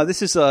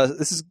 this is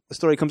a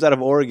story comes out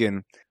of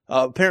Oregon.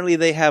 Apparently,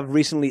 they have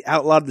recently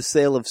outlawed the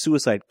sale of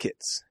suicide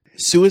kits.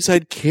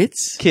 Suicide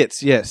kits?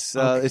 Kits, yes.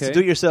 It's a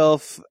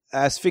do-it-yourself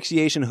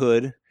asphyxiation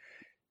hood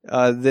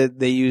that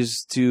they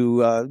use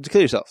to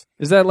kill yourself.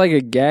 Is that like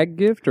a gag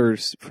gift or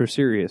for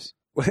serious?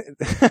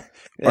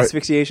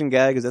 Asphyxiation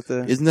gag, is that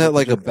the... Isn't that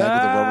like a bag with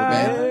a rubber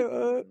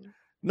band?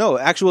 No,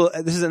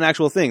 this is an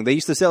actual thing. They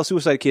used to sell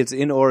suicide kits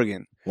in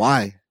Oregon.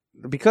 Why?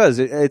 Because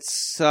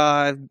it's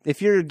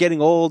if you're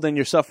getting old and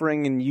you're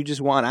suffering and you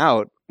just want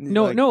out.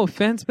 No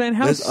offense, man.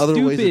 How There's stupid.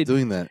 other ways of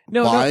doing that.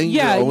 Buying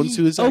your own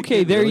suicide okay,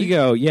 kit, there really? you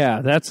go.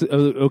 Yeah, that's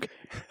okay.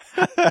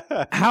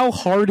 How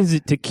hard is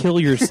it to kill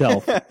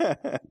yourself?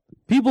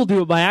 People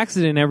do it by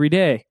accident every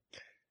day.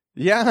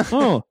 Yeah.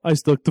 Oh, I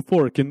stuck the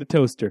fork in the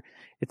toaster.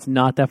 It's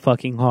not that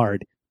fucking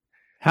hard.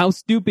 How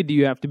stupid do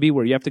you have to be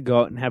where you have to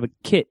go out and have a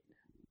kit?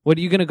 What,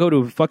 are you going to go to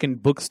a fucking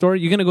bookstore?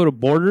 You're going to go to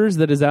Borders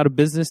that is out of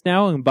business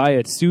now and buy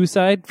a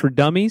suicide for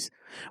dummies?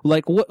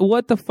 Like,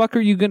 what the fuck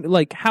are you going to,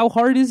 like, how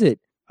hard is it?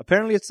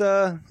 Apparently it's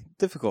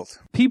difficult.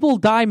 People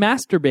die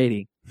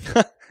masturbating.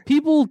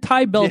 People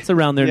tie belts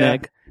around their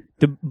neck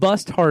to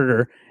bust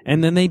harder,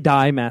 and then they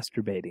die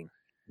masturbating.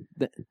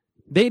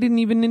 They didn't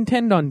even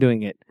intend on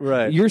doing it.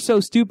 Right. You're so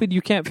stupid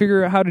you can't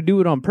figure out how to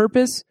do it on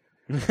purpose?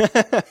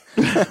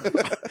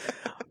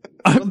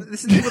 Well,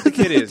 this is what the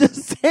kit is.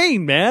 Just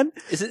saying, man.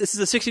 This is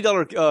a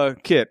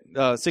 $60 kit.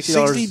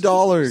 $60.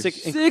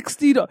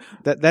 $60.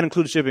 That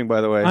includes shipping,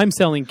 by the way. I'm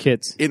selling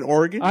kits. In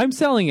Oregon? I'm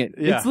selling it.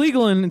 Yeah. It's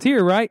legal and it's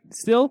here, right?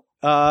 Still?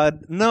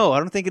 No, I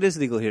don't think it is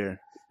legal here.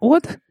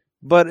 What?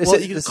 But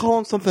you can call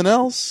them something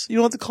else. You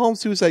don't have to call them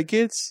suicide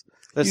kits.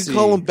 You can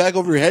call them back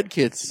over your head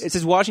kits. It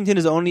says Washington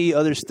is the only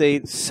other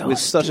state with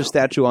such a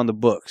statute on the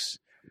books.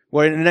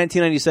 Where in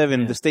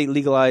 1997, the state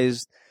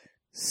legalized.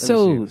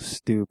 So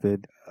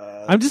stupid.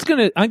 I'm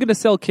gonna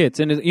sell kits,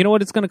 and you know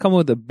what? It's gonna come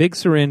with a big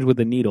syringe with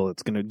a needle.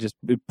 It's gonna just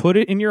put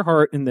it in your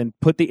heart and then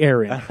put the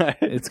air in. Right.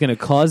 It's gonna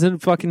cause a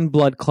fucking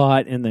blood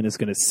clot, and then it's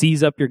gonna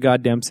seize up your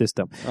goddamn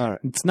system. All right.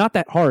 It's not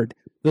that hard.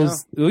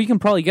 You can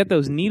probably get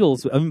those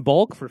needles in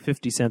bulk for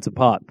 50 cents a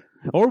pop.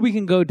 Or we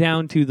can go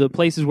down to the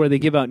places where they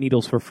give out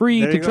needles for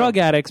free to drug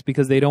addicts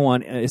because they don't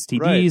want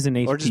STDs and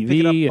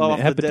HPV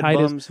and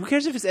hepatitis. Who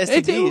cares if it's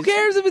STDs? Who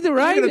cares if it's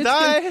right? You're gonna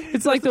die.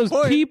 It's like those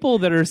people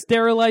that are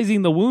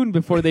sterilizing the wound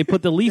before they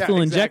put the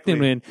lethal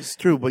injectant in. It's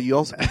true, but you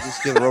also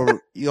just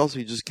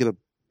get a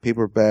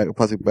paper bag, a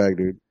plastic bag,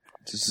 dude.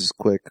 This is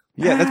quick.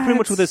 Yeah, that's pretty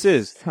much what this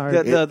is.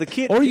 The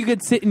kid, or you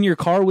could sit in your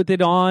car with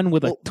it on,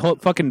 with a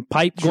fucking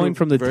pipe going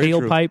from the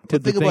tailpipe to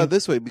the thing. Think about it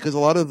this way, because a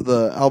lot of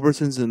the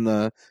Albertsons and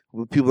the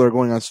people that are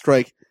going on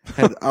strike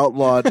had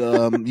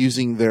outlawed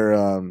using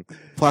their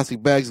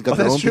plastic bags and got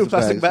their own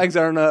plastic bags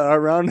aren't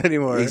around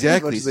anymore.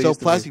 Exactly. So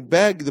plastic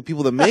bag, the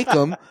people that make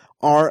them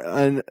are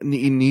in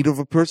need of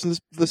a person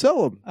to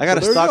sell them. I got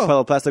a stockpile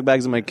of plastic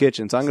bags in my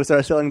kitchen, so I'm going to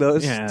start selling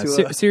those. Yeah,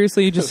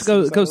 seriously, you just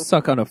go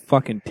suck on a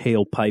fucking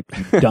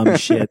tailpipe, you dumb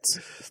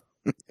shits.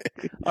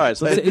 All right,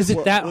 so is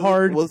it that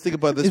hard? Well, think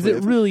about this. Is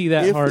it really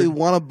that hard? If they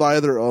want to buy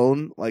their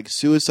own, like,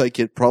 suicide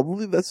kit,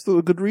 probably that's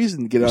a good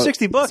reason to get out.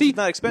 $60, See, it's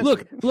not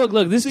expensive.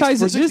 Look.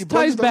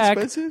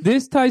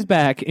 This ties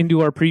back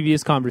into our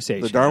previous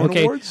conversation. The Darwin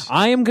Awards?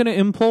 I am going to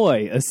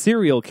employ a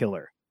serial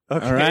killer.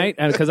 Okay. All right,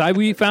 because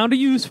we found a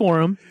use for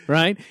him,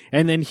 right?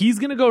 And then he's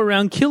going to go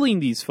around killing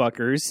these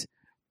fuckers,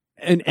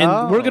 and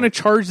we're going to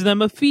charge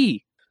them a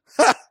fee.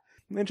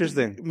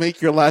 Interesting.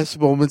 Make your last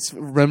moments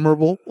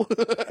memorable.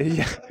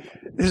 Yeah.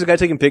 There's a guy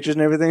taking pictures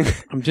and everything.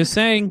 I'm just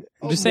saying.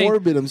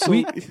 Morbid. I'm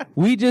so...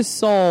 we just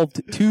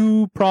solved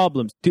two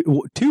problems.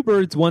 Two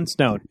birds, one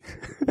stone.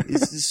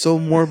 It's so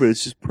morbid.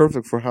 It's just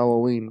perfect for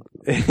Halloween.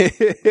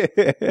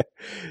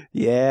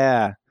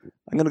 Yeah.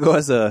 I'm going to go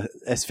as a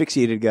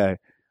asphyxiated guy.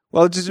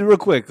 Well, just real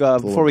quick,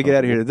 before we get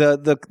out of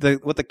here,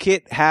 what the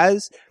kit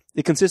has,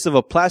 it consists of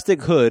a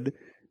plastic hood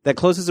that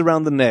closes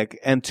around the neck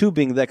and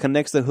tubing that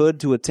connects the hood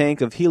to a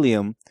tank of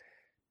helium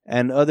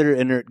and other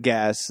inert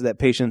gas that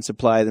patients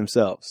supply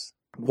themselves.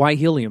 Why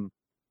helium?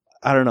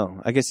 I don't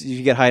know. I guess if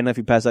you get high enough,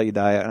 you pass out, you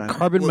die.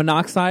 Carbon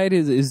monoxide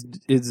is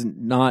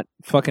not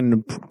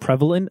fucking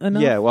prevalent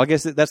enough? Yeah, well, I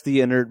guess that's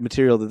the inert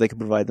material that they can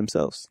provide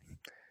themselves.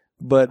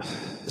 But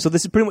so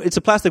this is pretty much, it's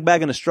a plastic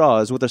bag and a straw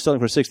is what they're selling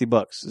for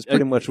 $60. It's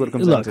pretty much what it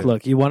comes down to.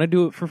 Look, you want to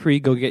do it for free,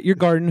 go get your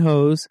garden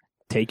hose,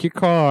 take your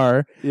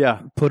car,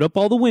 put up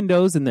all the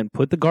windows, and then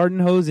put the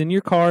garden hose in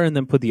your car, and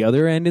then put the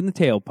other end in the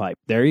tailpipe.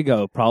 There you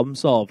go. Problem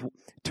solved.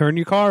 Turn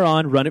your car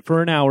on, run it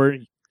for an hour.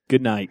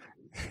 Good night.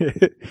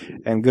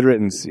 And good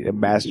riddance, you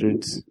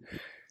bastards.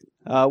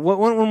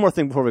 One more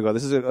thing before we go.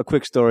 This is a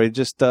quick story,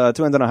 just to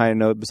end on a high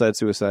note besides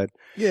suicide.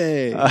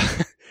 Yay.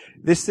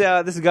 This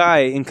guy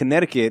in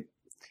Connecticut,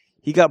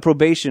 he got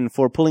probation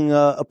for pulling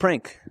a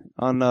prank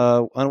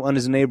on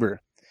his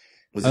neighbor.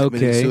 Was he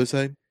committing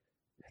suicide?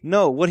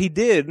 No, what he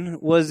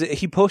did was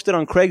he posted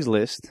on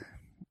Craigslist,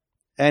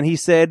 and he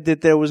said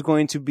that there was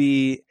going to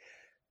be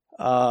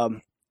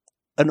an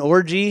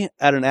orgy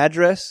at an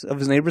address of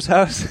his neighbor's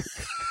house.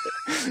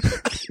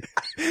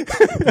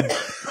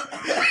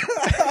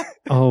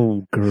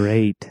 Oh,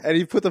 great. And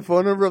he put the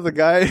phone number of the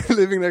guy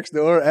living next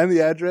door and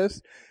the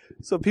address.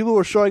 So people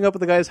were showing up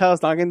at the guy's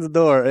house, knocking on the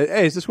door.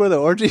 Hey, is this where the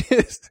orgy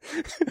is?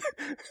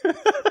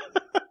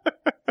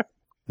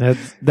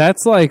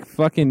 That's like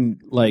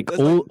fucking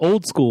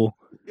old school.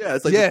 Yeah,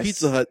 it's like the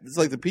Pizza Hut. It's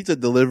like the pizza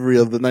delivery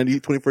of the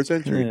 21st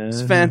century. Yeah.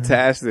 It's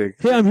fantastic.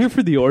 Hey, I'm here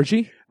for the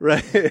orgy.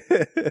 Right.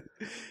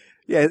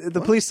 Yeah,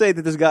 the police say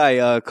that this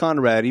guy,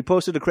 Conrad, he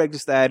posted a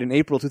Craigslist ad in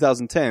April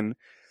 2010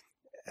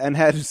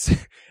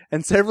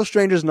 and several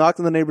strangers knocked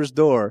on the neighbor's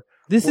door.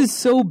 This is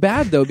so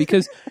bad, though,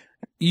 because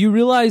you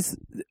realize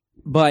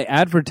by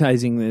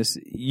advertising this,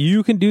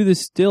 you can do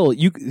this still.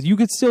 You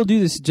could still do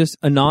this just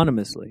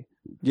anonymously.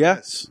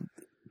 Yes.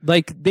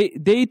 Like,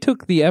 they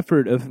took the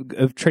effort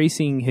of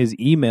tracing his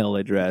email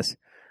address.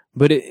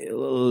 But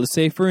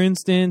say, for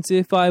instance,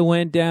 if I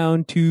went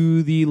down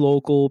to the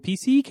local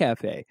PC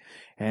cafe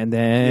and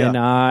then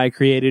I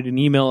created an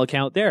email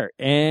account there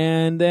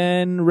and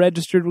then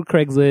registered with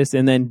Craigslist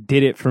and then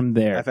did it from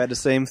there. I've had the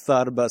same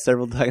thought about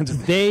several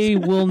times. They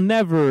will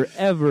never,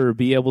 ever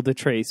be able to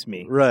trace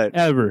me. Right.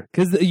 Ever.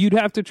 Because you'd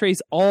have to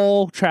trace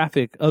all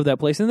traffic of that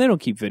place, and they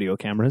don't keep video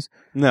cameras.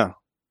 No.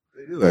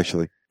 They do,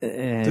 actually.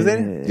 Do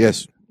they?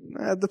 Yes.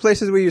 The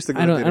places we used to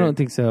go. I don't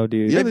think so,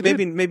 dude. Yeah,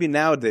 maybe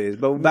nowadays,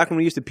 but back when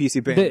we used to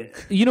PC paint.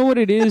 You know what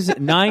it is?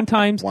 9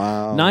 times.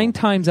 Wow. 9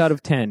 times out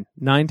of 10.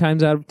 9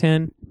 times out of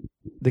 10,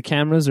 the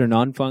cameras are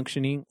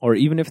non-functioning, or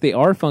even if they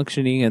are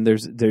functioning and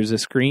there's a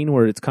screen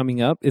where it's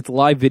coming up, it's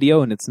live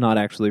video and it's not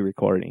actually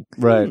recording.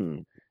 Right.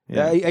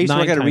 Yeah, I used to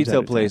work at a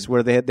retail place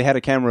where they had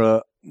a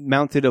camera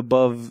mounted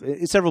above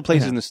several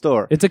places in the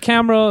store. It's a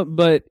camera,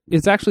 but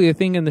it's actually a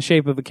thing in the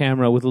shape of a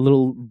camera with a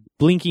little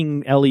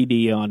blinking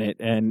LED on it,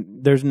 and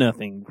there's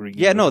nothing.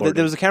 Yeah, no,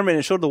 there was a camera and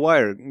it showed the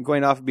wire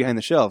going off behind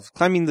the shelf.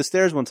 Climbing the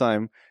stairs one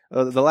time,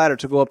 the ladder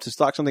to go up to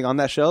stock something on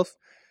that shelf,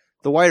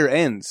 the wire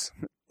ends.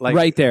 Like,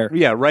 right there.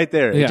 Yeah, right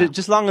there. Yeah.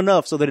 Just long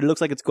enough so that it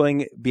looks like it's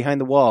going behind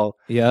the wall.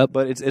 Yep.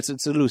 But it's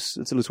a loose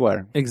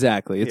wire.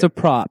 Exactly. It's a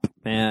prop,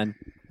 man.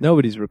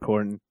 Nobody's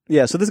recording.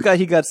 Yeah, so this guy,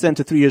 he got sent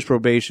to 3 years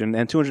probation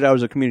and 200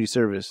 hours of community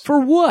service. For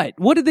what?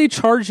 What did they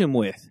charge him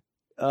with?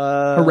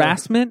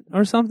 harassment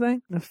or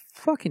something. They're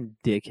fucking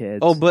dickheads.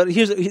 Oh, but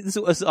this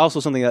is also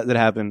something that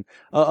happened.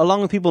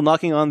 Along with people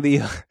knocking on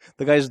the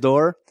guy's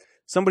door,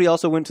 somebody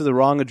also went to the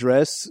wrong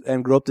address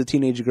and groped a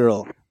teenage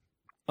girl.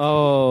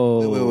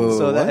 Oh, wait,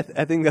 so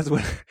I think that's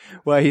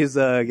why he's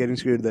getting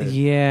screwed there.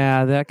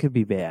 Yeah, that could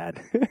be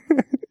bad.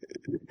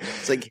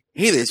 It's like,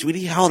 hey there,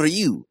 sweetie, how old are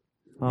you?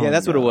 Yeah,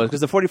 that's what it was.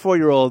 Because the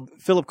 44-year-old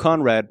Philip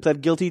Conrad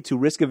pled guilty to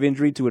risk of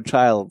injury to a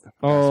child.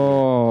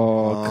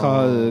 Call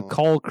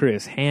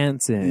Chris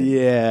Hansen.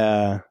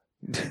 Yeah.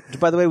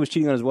 By the way, he was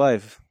cheating on his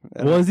wife.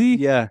 Was he?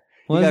 Yeah.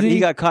 He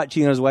got caught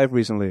cheating on his wife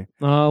recently.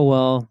 Oh,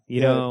 well,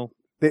 you know.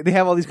 They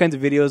have all these kinds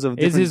of videos of.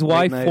 Is his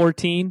wife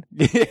 14?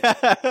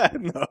 Yeah.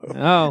 No.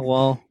 Oh,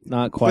 well,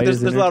 not quite. But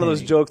there's a lot of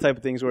those joke type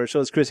of things where it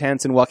shows Chris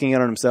Hansen walking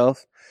in on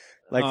himself.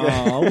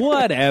 Like,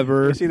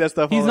 whatever. You see that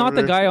stuff? He's not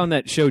the guy on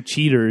that show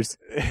Cheaters.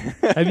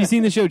 Have you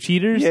seen the show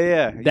Cheaters?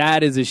 Yeah.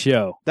 That is a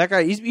show. That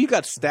guy, he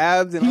got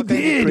stabbed and all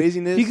kinds of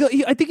craziness.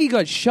 I think he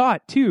got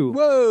shot too.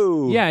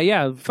 Whoa.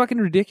 Yeah. Fucking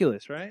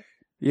ridiculous, right?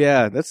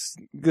 Yeah, that's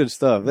good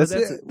stuff. That's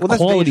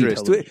quality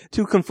dangerous.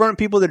 To confront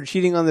people that are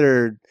cheating on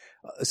their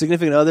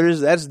significant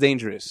others, that's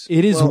dangerous.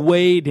 It is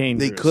way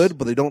dangerous. They could,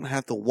 but they don't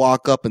have to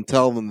walk up and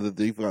tell them that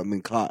they've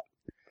been caught.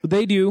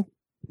 They do.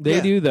 They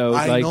do, though.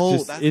 I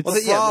know.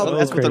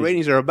 That's what the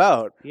ratings are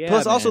about. Yeah,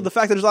 Plus, also the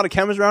fact that there's a lot of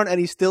cameras around and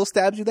he still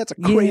stabs you. That's a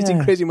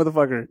crazy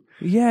motherfucker.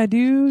 Yeah,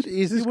 dude.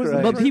 Jesus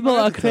Christ. But people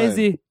are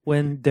crazy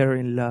when they're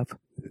in love.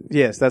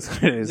 Yes, that's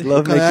what it is.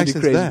 Love makes you do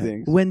crazy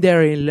things. When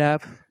they're in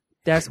love,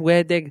 that's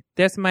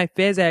my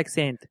Fez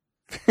accent.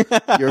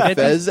 Your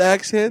Fez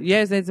accent?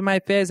 Yes, that's my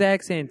Fez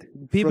accent.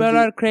 People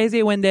are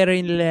crazy when they're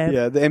in love.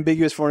 Yeah, the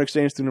ambiguous foreign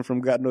exchange student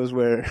from God knows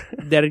where.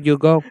 There you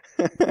go.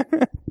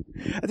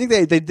 I think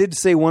they did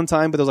say one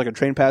time, but there was like a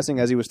train passing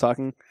as he was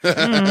talking.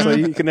 So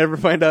you can never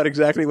find out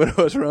exactly what it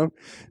was from.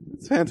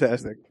 It's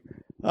fantastic.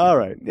 All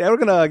right. Yeah, we're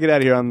going to get out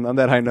of here on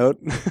that high note.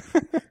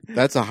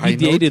 That's a high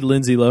note. He dated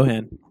Lindsay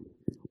Lohan.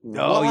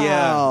 Wow. Oh,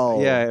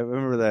 yeah. Yeah, I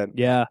remember that.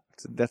 Yeah.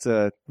 That's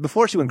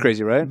before she went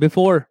crazy, right?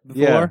 Before.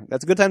 Yeah,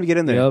 that's a good time to get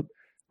in there. Yep.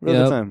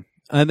 Real good time.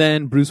 And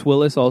then Bruce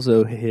Willis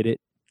also hit it.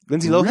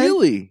 Lindsay Lohan?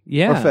 Really?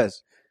 Yeah. Or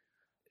Fez?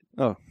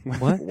 Oh.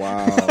 What?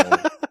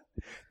 Wow.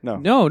 No.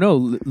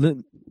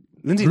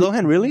 Lindsay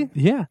Lohan, really?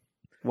 Yeah.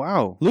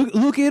 Wow.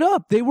 Look it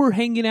up. They were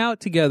hanging out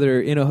together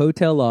in a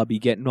hotel lobby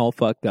getting all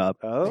fucked up.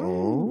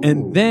 Oh.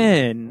 And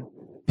then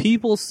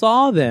people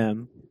saw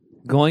them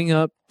going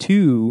up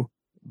to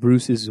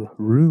Bruce's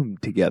room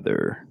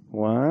together.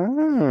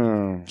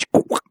 Wow.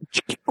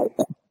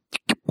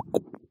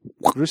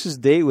 Bruce's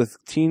date with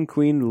teen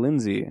queen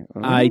Lindsay.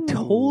 Oh. I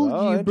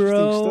told you,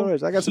 bro.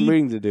 Stories. I got some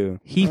reading to do.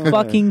 He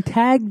fucking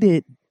tagged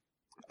it.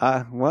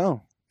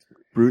 Well.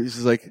 Bruce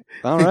is like,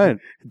 all right.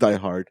 Die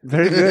Hard.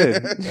 Very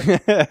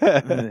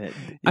good.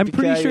 I'm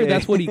pretty sure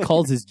that's what he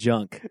calls his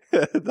junk.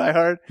 Die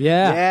Hard?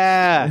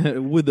 Yeah.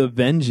 With a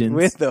vengeance.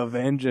 With a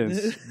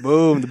vengeance.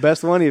 Boom. The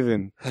best one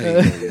even.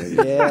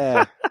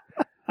 Yeah.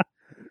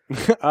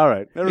 All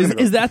right.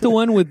 Is that the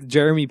one with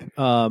Jeremy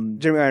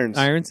Irons?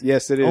 Irons?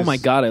 Yes, it is. Oh my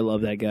God, I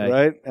love that guy.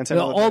 Right? And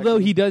although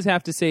he does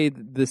have to say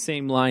the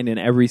same line in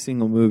every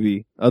single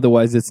movie,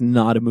 otherwise it's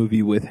not a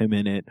movie with him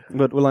in it.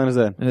 What line is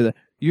that?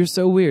 You're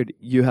so weird.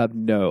 You have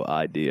no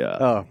idea.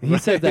 Oh. He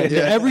said that in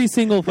every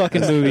single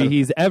fucking movie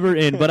he's ever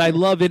in, but I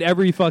love it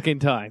every fucking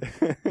time.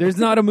 There's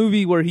not a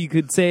movie where he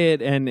could say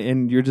it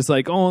and you're just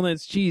like, oh,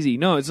 that's cheesy.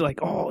 No, it's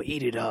like, oh,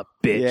 eat it up,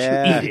 bitch.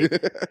 Yeah. Eat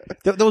it.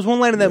 There was one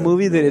line in that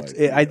movie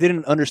that I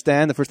didn't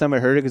understand the first time I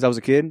heard it because I was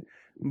a kid,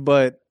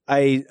 but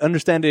I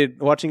understand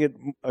it watching it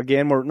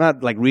again, more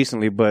not like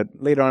recently, but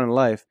later on in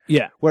life.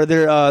 Yeah. Where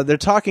they're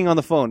talking on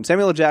the phone.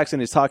 Samuel L.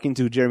 Jackson is talking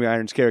to Jeremy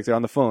Irons' character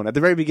on the phone at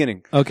the very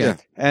beginning. Okay. Yeah.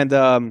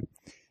 And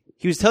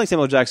he was telling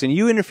Samuel L. Jackson,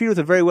 you interfered with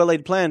a very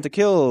well-laid plan to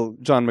kill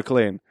John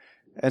McClane.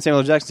 And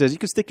Samuel L. Jackson says, you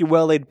can stick your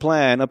well-laid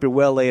plan up your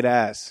well-laid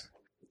ass.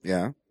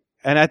 Yeah.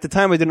 And at the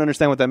time, I didn't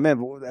understand what that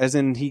meant, as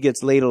in he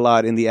gets laid a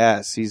lot in the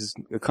ass. He's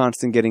a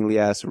constant getting the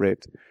ass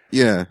raped.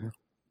 Yeah.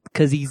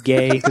 Because he's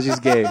gay. Because he's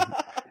gay.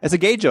 It's a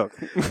gay joke.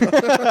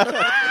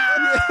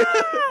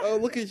 Oh,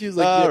 look at you!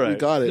 Like, yeah, right. We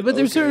got it. But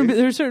there's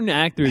certain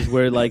actors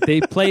where like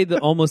they play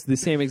almost the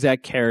same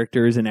exact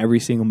characters in every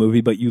single movie,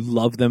 but you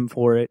love them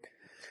for it.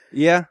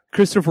 Yeah,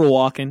 Christopher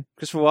Walken.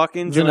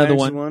 Christopher's another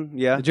one.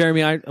 Yeah,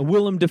 Jeremy Irons.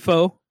 Willem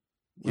Dafoe.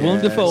 Yes.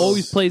 Willem Dafoe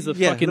always plays the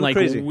fucking like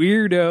crazy.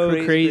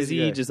 Weirdo,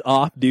 crazy just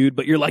off dude.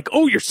 But you're like,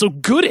 oh, you're so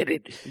good at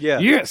it. Yeah.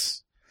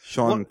 Yes.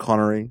 Sean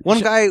Connery.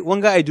 One guy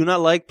I do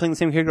not like playing the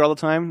same character all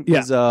the time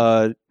is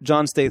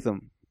John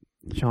Statham.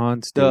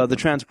 The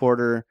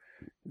transporter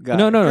guy.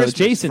 No.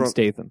 Jason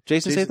Statham.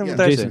 Jason Statham? Yeah.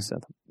 Jason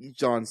Statham.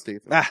 John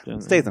Statham.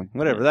 Statham.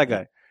 Whatever, that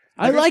guy.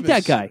 I like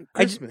that guy.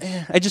 I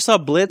just saw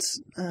Blitz.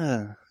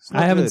 I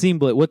haven't seen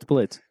Blitz. What's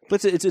Blitz?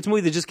 Blitz, it's a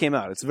movie that just came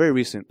out. It's very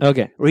recent.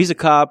 Okay. Where he's a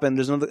cop and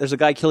there's a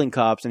guy killing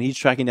cops and he's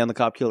tracking down the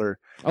cop killer.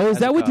 Oh, is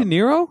that with De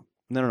Niro?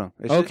 No.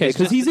 Okay,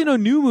 because he's in a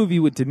new movie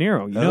with De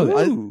Niro. You know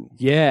that?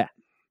 Yeah.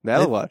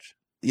 That'll watch.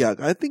 Yeah,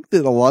 I think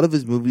that a lot of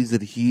his movies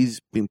that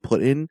he's been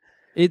put in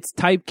It's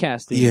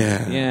typecasting.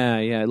 Yeah.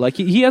 Yeah. Like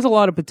he has a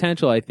lot of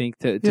potential, I think,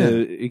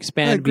 to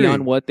expand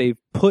beyond what they've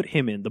put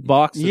him in, the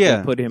box that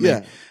they put him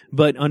in.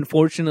 But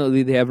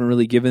unfortunately, they haven't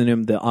really given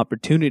him the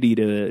opportunity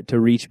to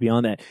reach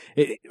beyond that.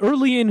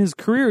 Early in his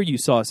career, you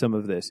saw some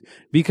of this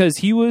because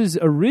he was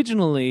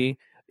originally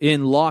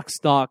in Lock,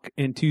 Stock,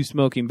 and Two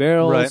Smoking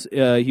Barrels.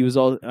 Right. He was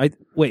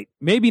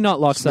maybe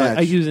not Lock, Stock.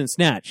 He was in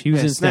Snatch. He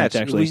was in Snatch,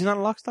 actually. Was he not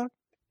in Lock, Stock?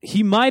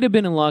 He might have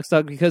been in Lock,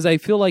 Stock because I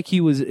feel like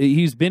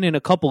he's been in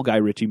a couple Guy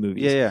Ritchie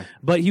movies. Yeah.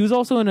 But he was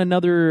also in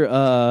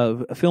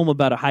another film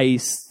about a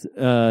heist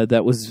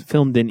that was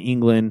filmed in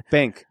England.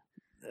 Bank.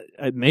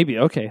 Maybe,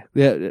 okay.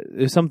 Yeah,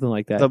 something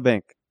like that. The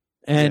Bank.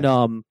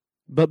 And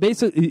but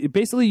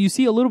basically you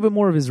see a little bit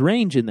more of his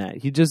range in that.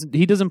 He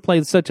doesn't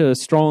play such a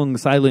strong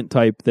silent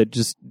type that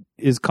just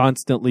is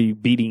constantly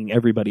beating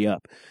everybody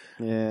up.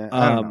 Yeah.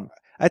 I don't know.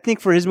 I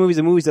think for his movies,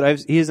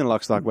 he is in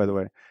Lock, Stock, by the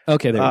way.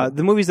 Okay,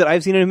 the movies that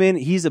I've seen him in,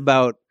 he's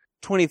about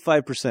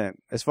 25%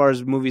 as far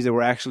as movies that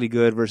were actually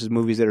good versus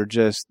movies that are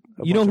just.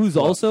 You know who's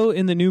also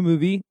in the new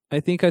movie? I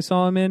think I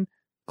saw him in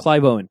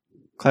Clive Owen.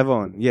 Clive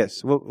Owen,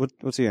 yes.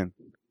 What's he in?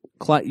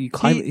 You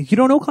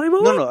don't know Clive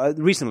Owen? No.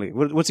 Recently,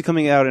 what's he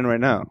coming out in right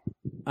now?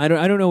 I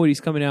don't know what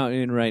he's coming out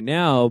in right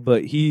now,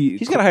 but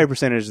he's got a higher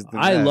percentage.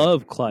 I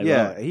love Clive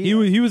Owen.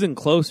 He was in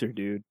Closer,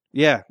 dude.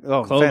 Yeah.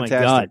 Oh, fantastic.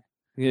 My God.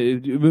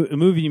 A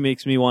movie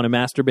makes me want to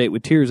masturbate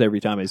with tears every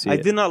time I see it. I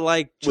did not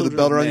like Children with a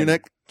belt around your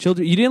neck. You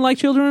didn't like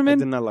Children of Men?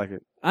 I did not like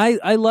it.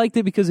 I liked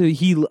it because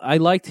I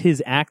liked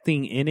his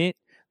acting in it.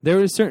 There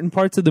were certain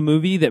parts of the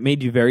movie that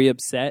made you very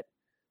upset.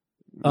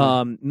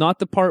 Not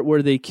the part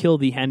where they kill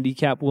the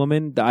handicapped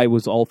woman. I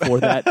was all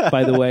for that,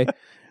 by the way,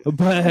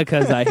 but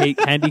because I hate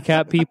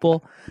handicapped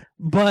people.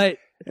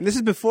 And this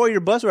is before your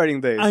bus riding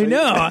days. I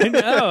know.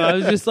 I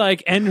was just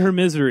like, end her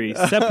misery.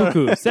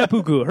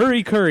 Seppuku,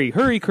 hurry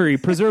curry,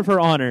 preserve her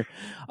honor.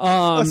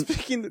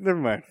 Never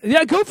mind.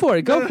 Yeah, go for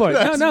it.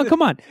 No,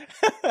 come on.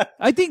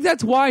 I think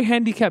that's why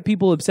handicapped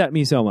people upset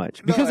me so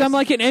much. Because I'm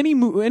like, in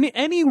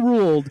any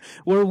world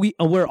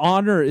where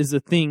honor is a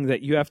thing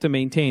that you have to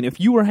maintain,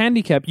 if you were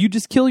handicapped, you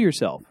just kill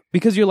yourself.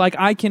 Because you're like,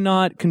 I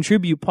cannot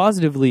contribute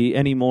positively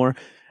anymore.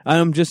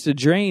 I'm just a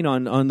drain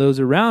on those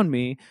around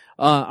me.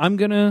 I'm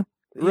going to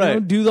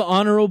do the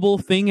honorable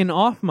thing and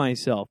off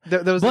myself.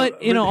 But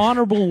in an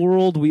honorable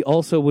world, we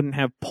also wouldn't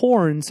have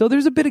porn, so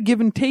there's a bit of give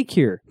and take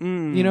here.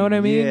 You know what I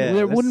mean? Yeah,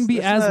 there wouldn't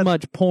be as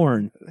much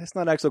porn. Let's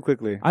not act so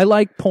quickly. I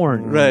like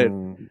porn. Right.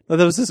 No,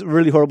 there was this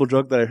really horrible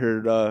joke that I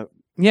heard.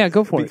 Yeah,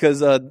 go for it.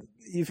 Because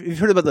you've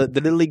heard about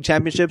the Little League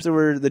Championships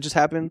that just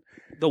happened?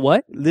 The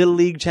what? Little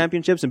League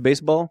Championships in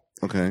baseball.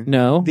 Okay.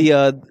 No.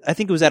 I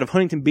think it was out of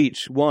Huntington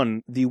Beach,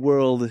 won the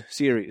World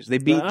Series. They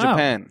beat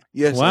Japan.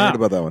 Yes, I heard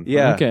about that one.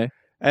 Yeah. Okay.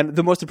 And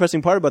the most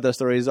depressing part about that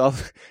story is all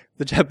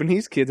the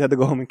Japanese kids had to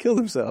go home and kill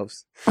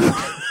themselves. Yeah,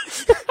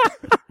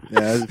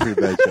 that's a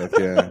pretty bad joke,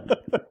 yeah.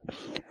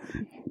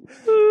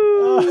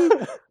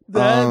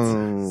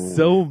 That's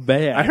so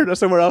bad. I heard that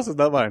somewhere else. It's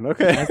not mine.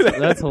 Okay.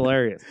 That's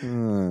hilarious.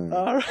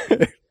 All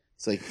right.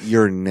 It's like,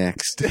 you're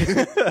next.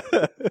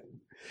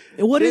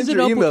 What is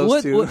it up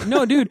with?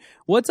 No, dude.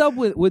 What's up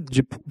with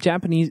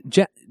Japanese?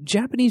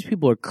 Japanese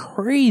people are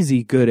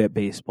crazy good at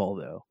baseball,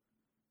 though.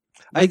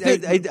 Like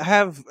I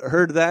have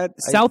heard that.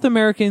 South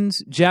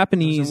Americans,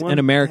 Japanese, and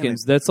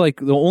Americans. That's like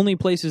the only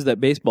places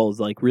that baseball is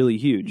like really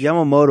huge.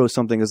 Yamamoto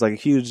something is like a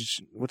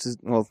huge.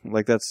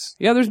 That's.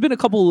 Yeah, there's been a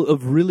couple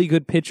of really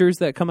good pitchers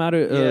that come out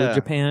of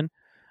Japan.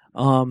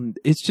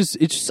 It's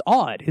just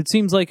odd. It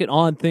seems like an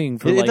odd thing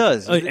for it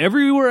does.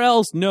 Everywhere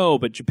else, no,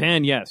 but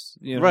Japan, yes.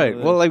 You know, right.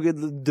 Well, like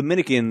the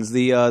Dominicans,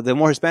 the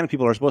more Hispanic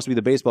people are supposed to be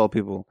the baseball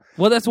people.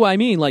 Well, that's what I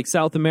mean. Like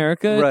South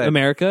America,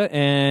 America,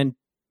 and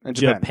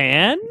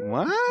Japan?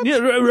 What? Yeah,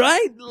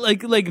 right?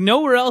 Like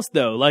nowhere else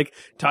though. Like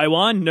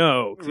Taiwan,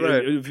 no.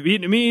 Right.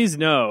 Vietnamese,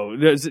 no.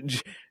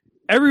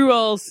 Everywhere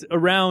else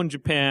around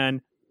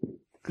Japan,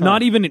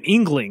 not even an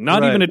inkling,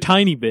 not even a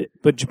tiny bit.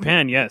 But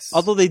Japan, yes.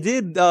 Although they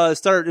did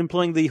start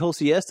employing the whole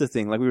siesta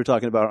thing, like we were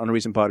talking about on a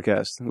recent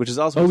podcast, which is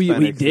also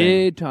we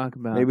did talk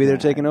about. Maybe they're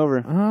taking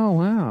over. Oh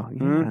wow,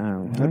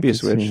 yeah, that'd be a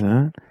switch.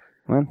 Well,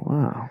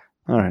 wow.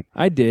 All right.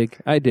 I dig.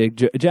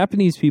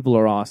 Japanese people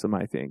are awesome.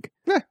 I think.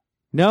 Yeah.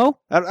 No?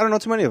 I don't know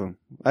too many of them.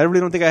 I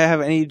really don't think I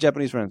have any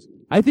Japanese friends.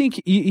 I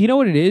think, you know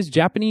what it is?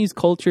 Japanese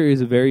culture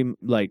is a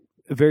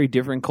very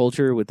different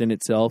culture within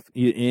itself.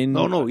 And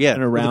around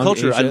the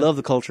culture. Asia. I love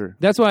the culture.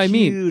 That's what I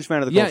mean. Huge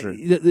fan of the culture.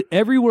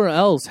 Everywhere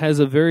else has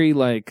a very,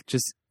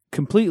 just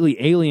completely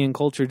alien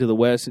culture to the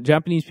West.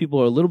 Japanese people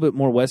are a little bit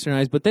more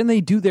westernized, but then they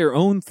do their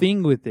own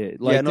thing with it.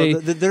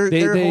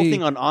 Their whole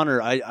thing on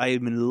honor,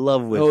 I'm in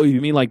love with. Oh,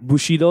 you mean like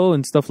Bushido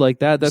and stuff like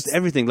that? That's just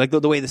everything, like the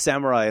way the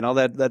samurai and all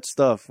that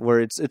stuff, where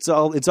it's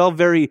all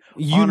very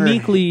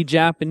uniquely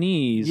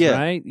Japanese,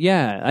 right?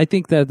 Yeah, I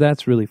think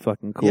that's really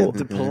fucking cool. Yeah,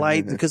 the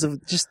polite because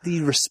of just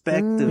the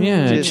respect.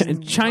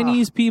 Of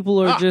Chinese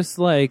people are just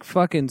like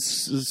fucking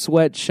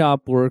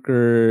sweatshop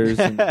workers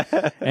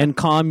and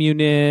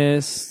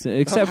communists,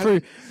 except for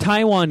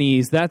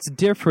Taiwanese. That's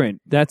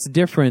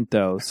different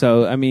though.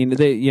 So I mean,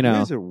 you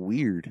guys are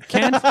weird.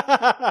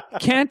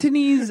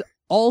 Cantonese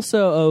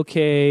also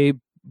okay,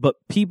 but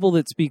people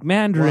that speak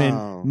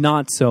Mandarin,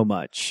 not so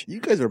much. You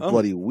guys are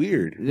bloody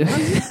weird.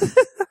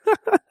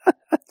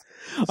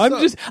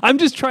 I'm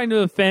just trying to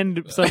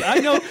offend.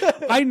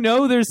 I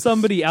know there's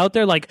somebody out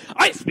there like,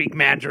 I speak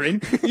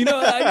Mandarin. You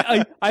know,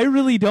 I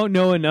really don't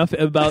know enough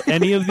about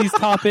any of these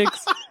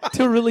topics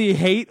to really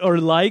hate or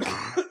like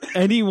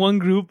any one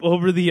group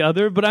over the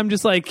other. But I'm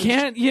just like,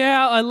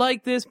 I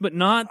like this, but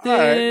not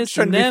this.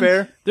 Trying to be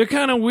fair. They're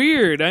kind of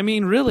weird. I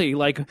mean, really,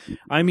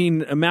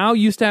 Mao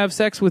used to have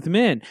sex with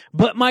men.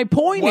 But my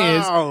point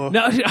is,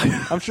 no,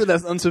 I'm sure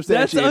that's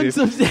unsubstantiated. That's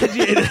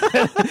unsubstantiated.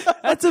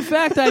 That's a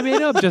fact I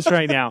made up just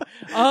right now.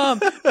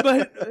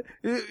 But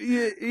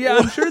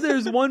I'm sure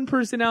there's one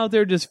person out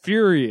there just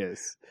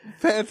furious.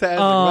 Fantastic.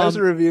 Nice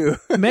review.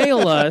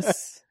 Mail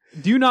us.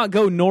 Do not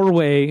go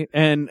Norway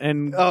and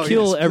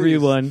kill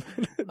everyone.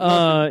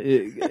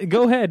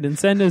 Go ahead and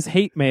send us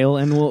hate mail,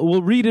 and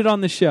we'll read it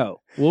on the show.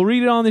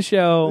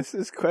 This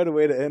is quite a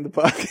way to end the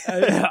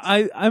podcast.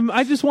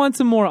 I just want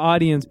some more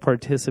audience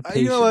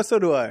participation. You know what? So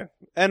do I.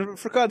 And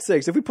for God's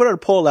sakes, if we put our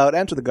poll out,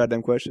 answer the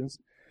goddamn questions.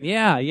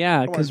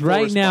 Yeah, because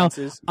right now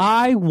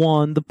I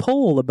won the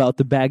poll about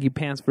the baggy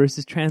pants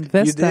versus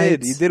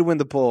transvestites. You did win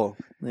the poll.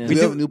 Yeah. We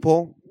have a new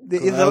poll?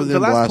 The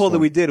last poll that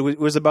we did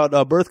was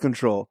about birth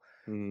control.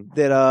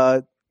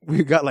 That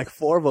we got like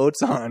 4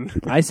 votes on.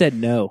 I said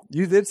no.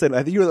 You did say no.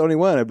 I think you were the only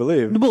one, I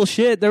believe.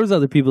 Bullshit. There was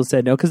other people who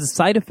said no because of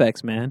side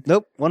effects, man.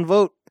 Nope. 1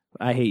 vote.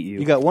 I hate you.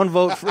 You got 1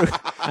 vote.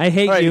 I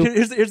hate you.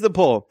 Here's the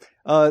poll.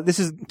 This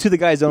is to the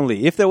guys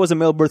only. If there was a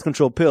male birth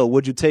control pill,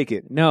 would you take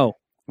it? No.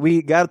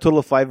 We got a total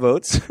of 5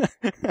 votes.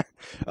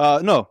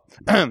 No.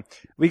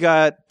 We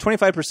got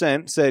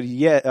 25%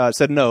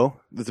 said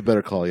no. That's a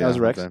better call, yeah. That was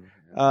Rex.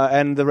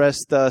 And the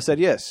rest said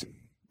yes.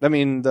 I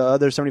mean, the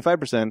other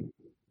 75%.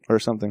 Or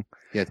something.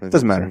 Yeah, it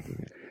doesn't matter.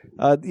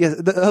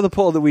 The other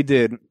poll that we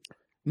did,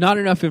 not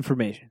enough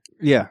information.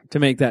 Yeah, to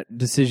make that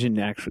decision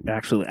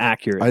actually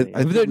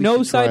accurate.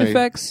 No side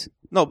effects.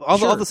 No,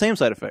 all the same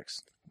side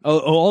effects. Oh,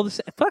 all the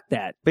fuck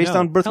that. Based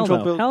on birth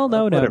control pills. Hell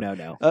no.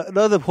 The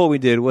other poll we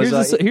did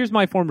was here's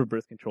my form of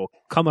birth control.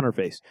 Come on our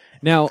face.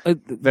 Now,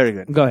 very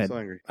good. Go ahead. So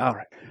angry. All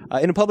right.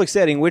 In a public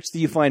setting, which do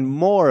you find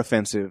more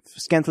offensive?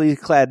 Scantily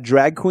clad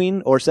drag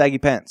queen or saggy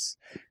pants?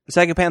 The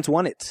saggy pants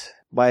won it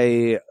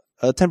by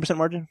a 10%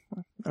 margin?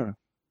 I don't know.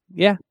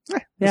 Yeah.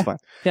 That's fine.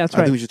 Yeah, that's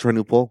right. I think we should try a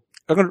new poll.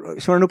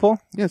 Should we a new poll?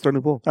 Yeah, start a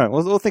new poll. All right,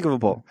 we'll think of a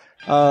poll.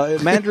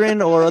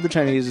 Mandarin or other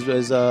Chinese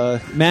is...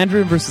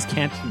 Mandarin versus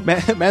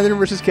Cantonese. Mandarin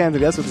versus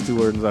Cantonese. That's what the 2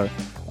 words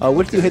are.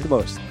 Which do you hate the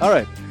most? All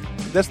right.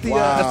 That's the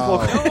poll.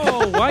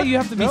 Oh, why you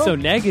have to be so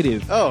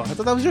negative? Oh, I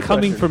thought that was your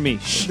coming question. from me.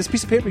 This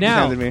piece of paper you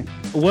handed me.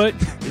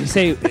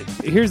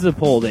 Here's the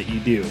poll that you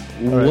do.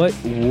 Right.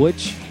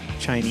 Which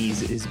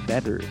Chinese is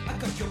better,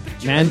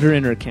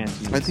 Mandarin or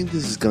Cantonese? I think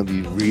this is going to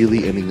be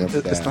really ending up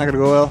bad. It's not going to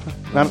go well.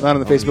 Not on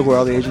the Facebook where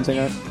all the Asians hang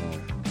out.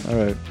 All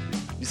right.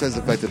 Besides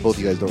the fact that both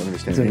of you guys don't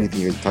understand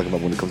anything you're talking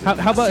about when it comes to...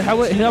 How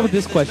about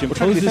this question?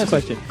 Pose this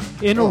question.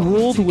 In a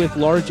world with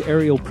large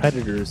aerial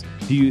predators,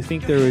 do you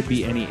think there would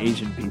be any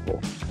Asian people?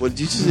 What,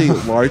 did you say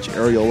large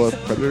areola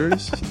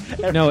predators?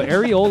 No,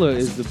 areola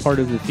is the part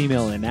of the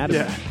female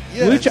anatomy,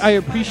 which I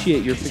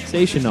appreciate your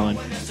fixation on.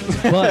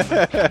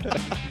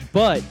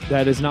 But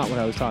that is not what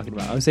I was talking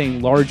about. I was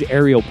saying large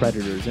aerial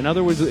predators. In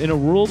other words, in a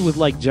world with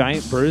like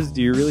giant birds,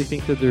 do you really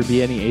think that there'd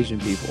be any Asian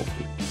people?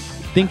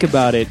 Think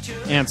about it.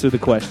 Answer the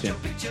question.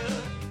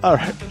 All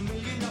right.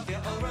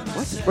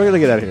 What? We're going to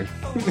get out of here.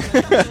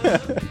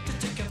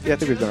 Yeah, I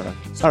think we've done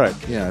enough. All right.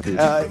 Yeah, I think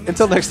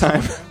until next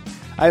time,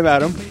 I'm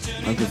Adam.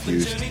 I'm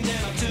confused.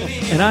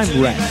 And I'm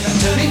Rex.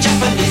 Turning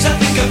Japanese, I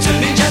think I'm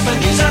turning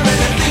Japanese, I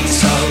really think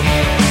so.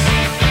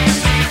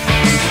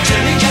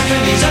 Turning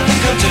Japanese, I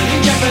think I'm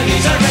turning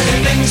Japanese, I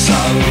really think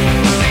so.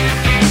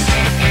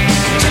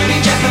 Turning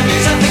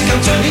Japanese, I think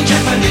I'm turning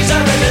Japanese, I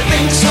really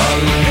think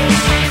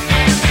so.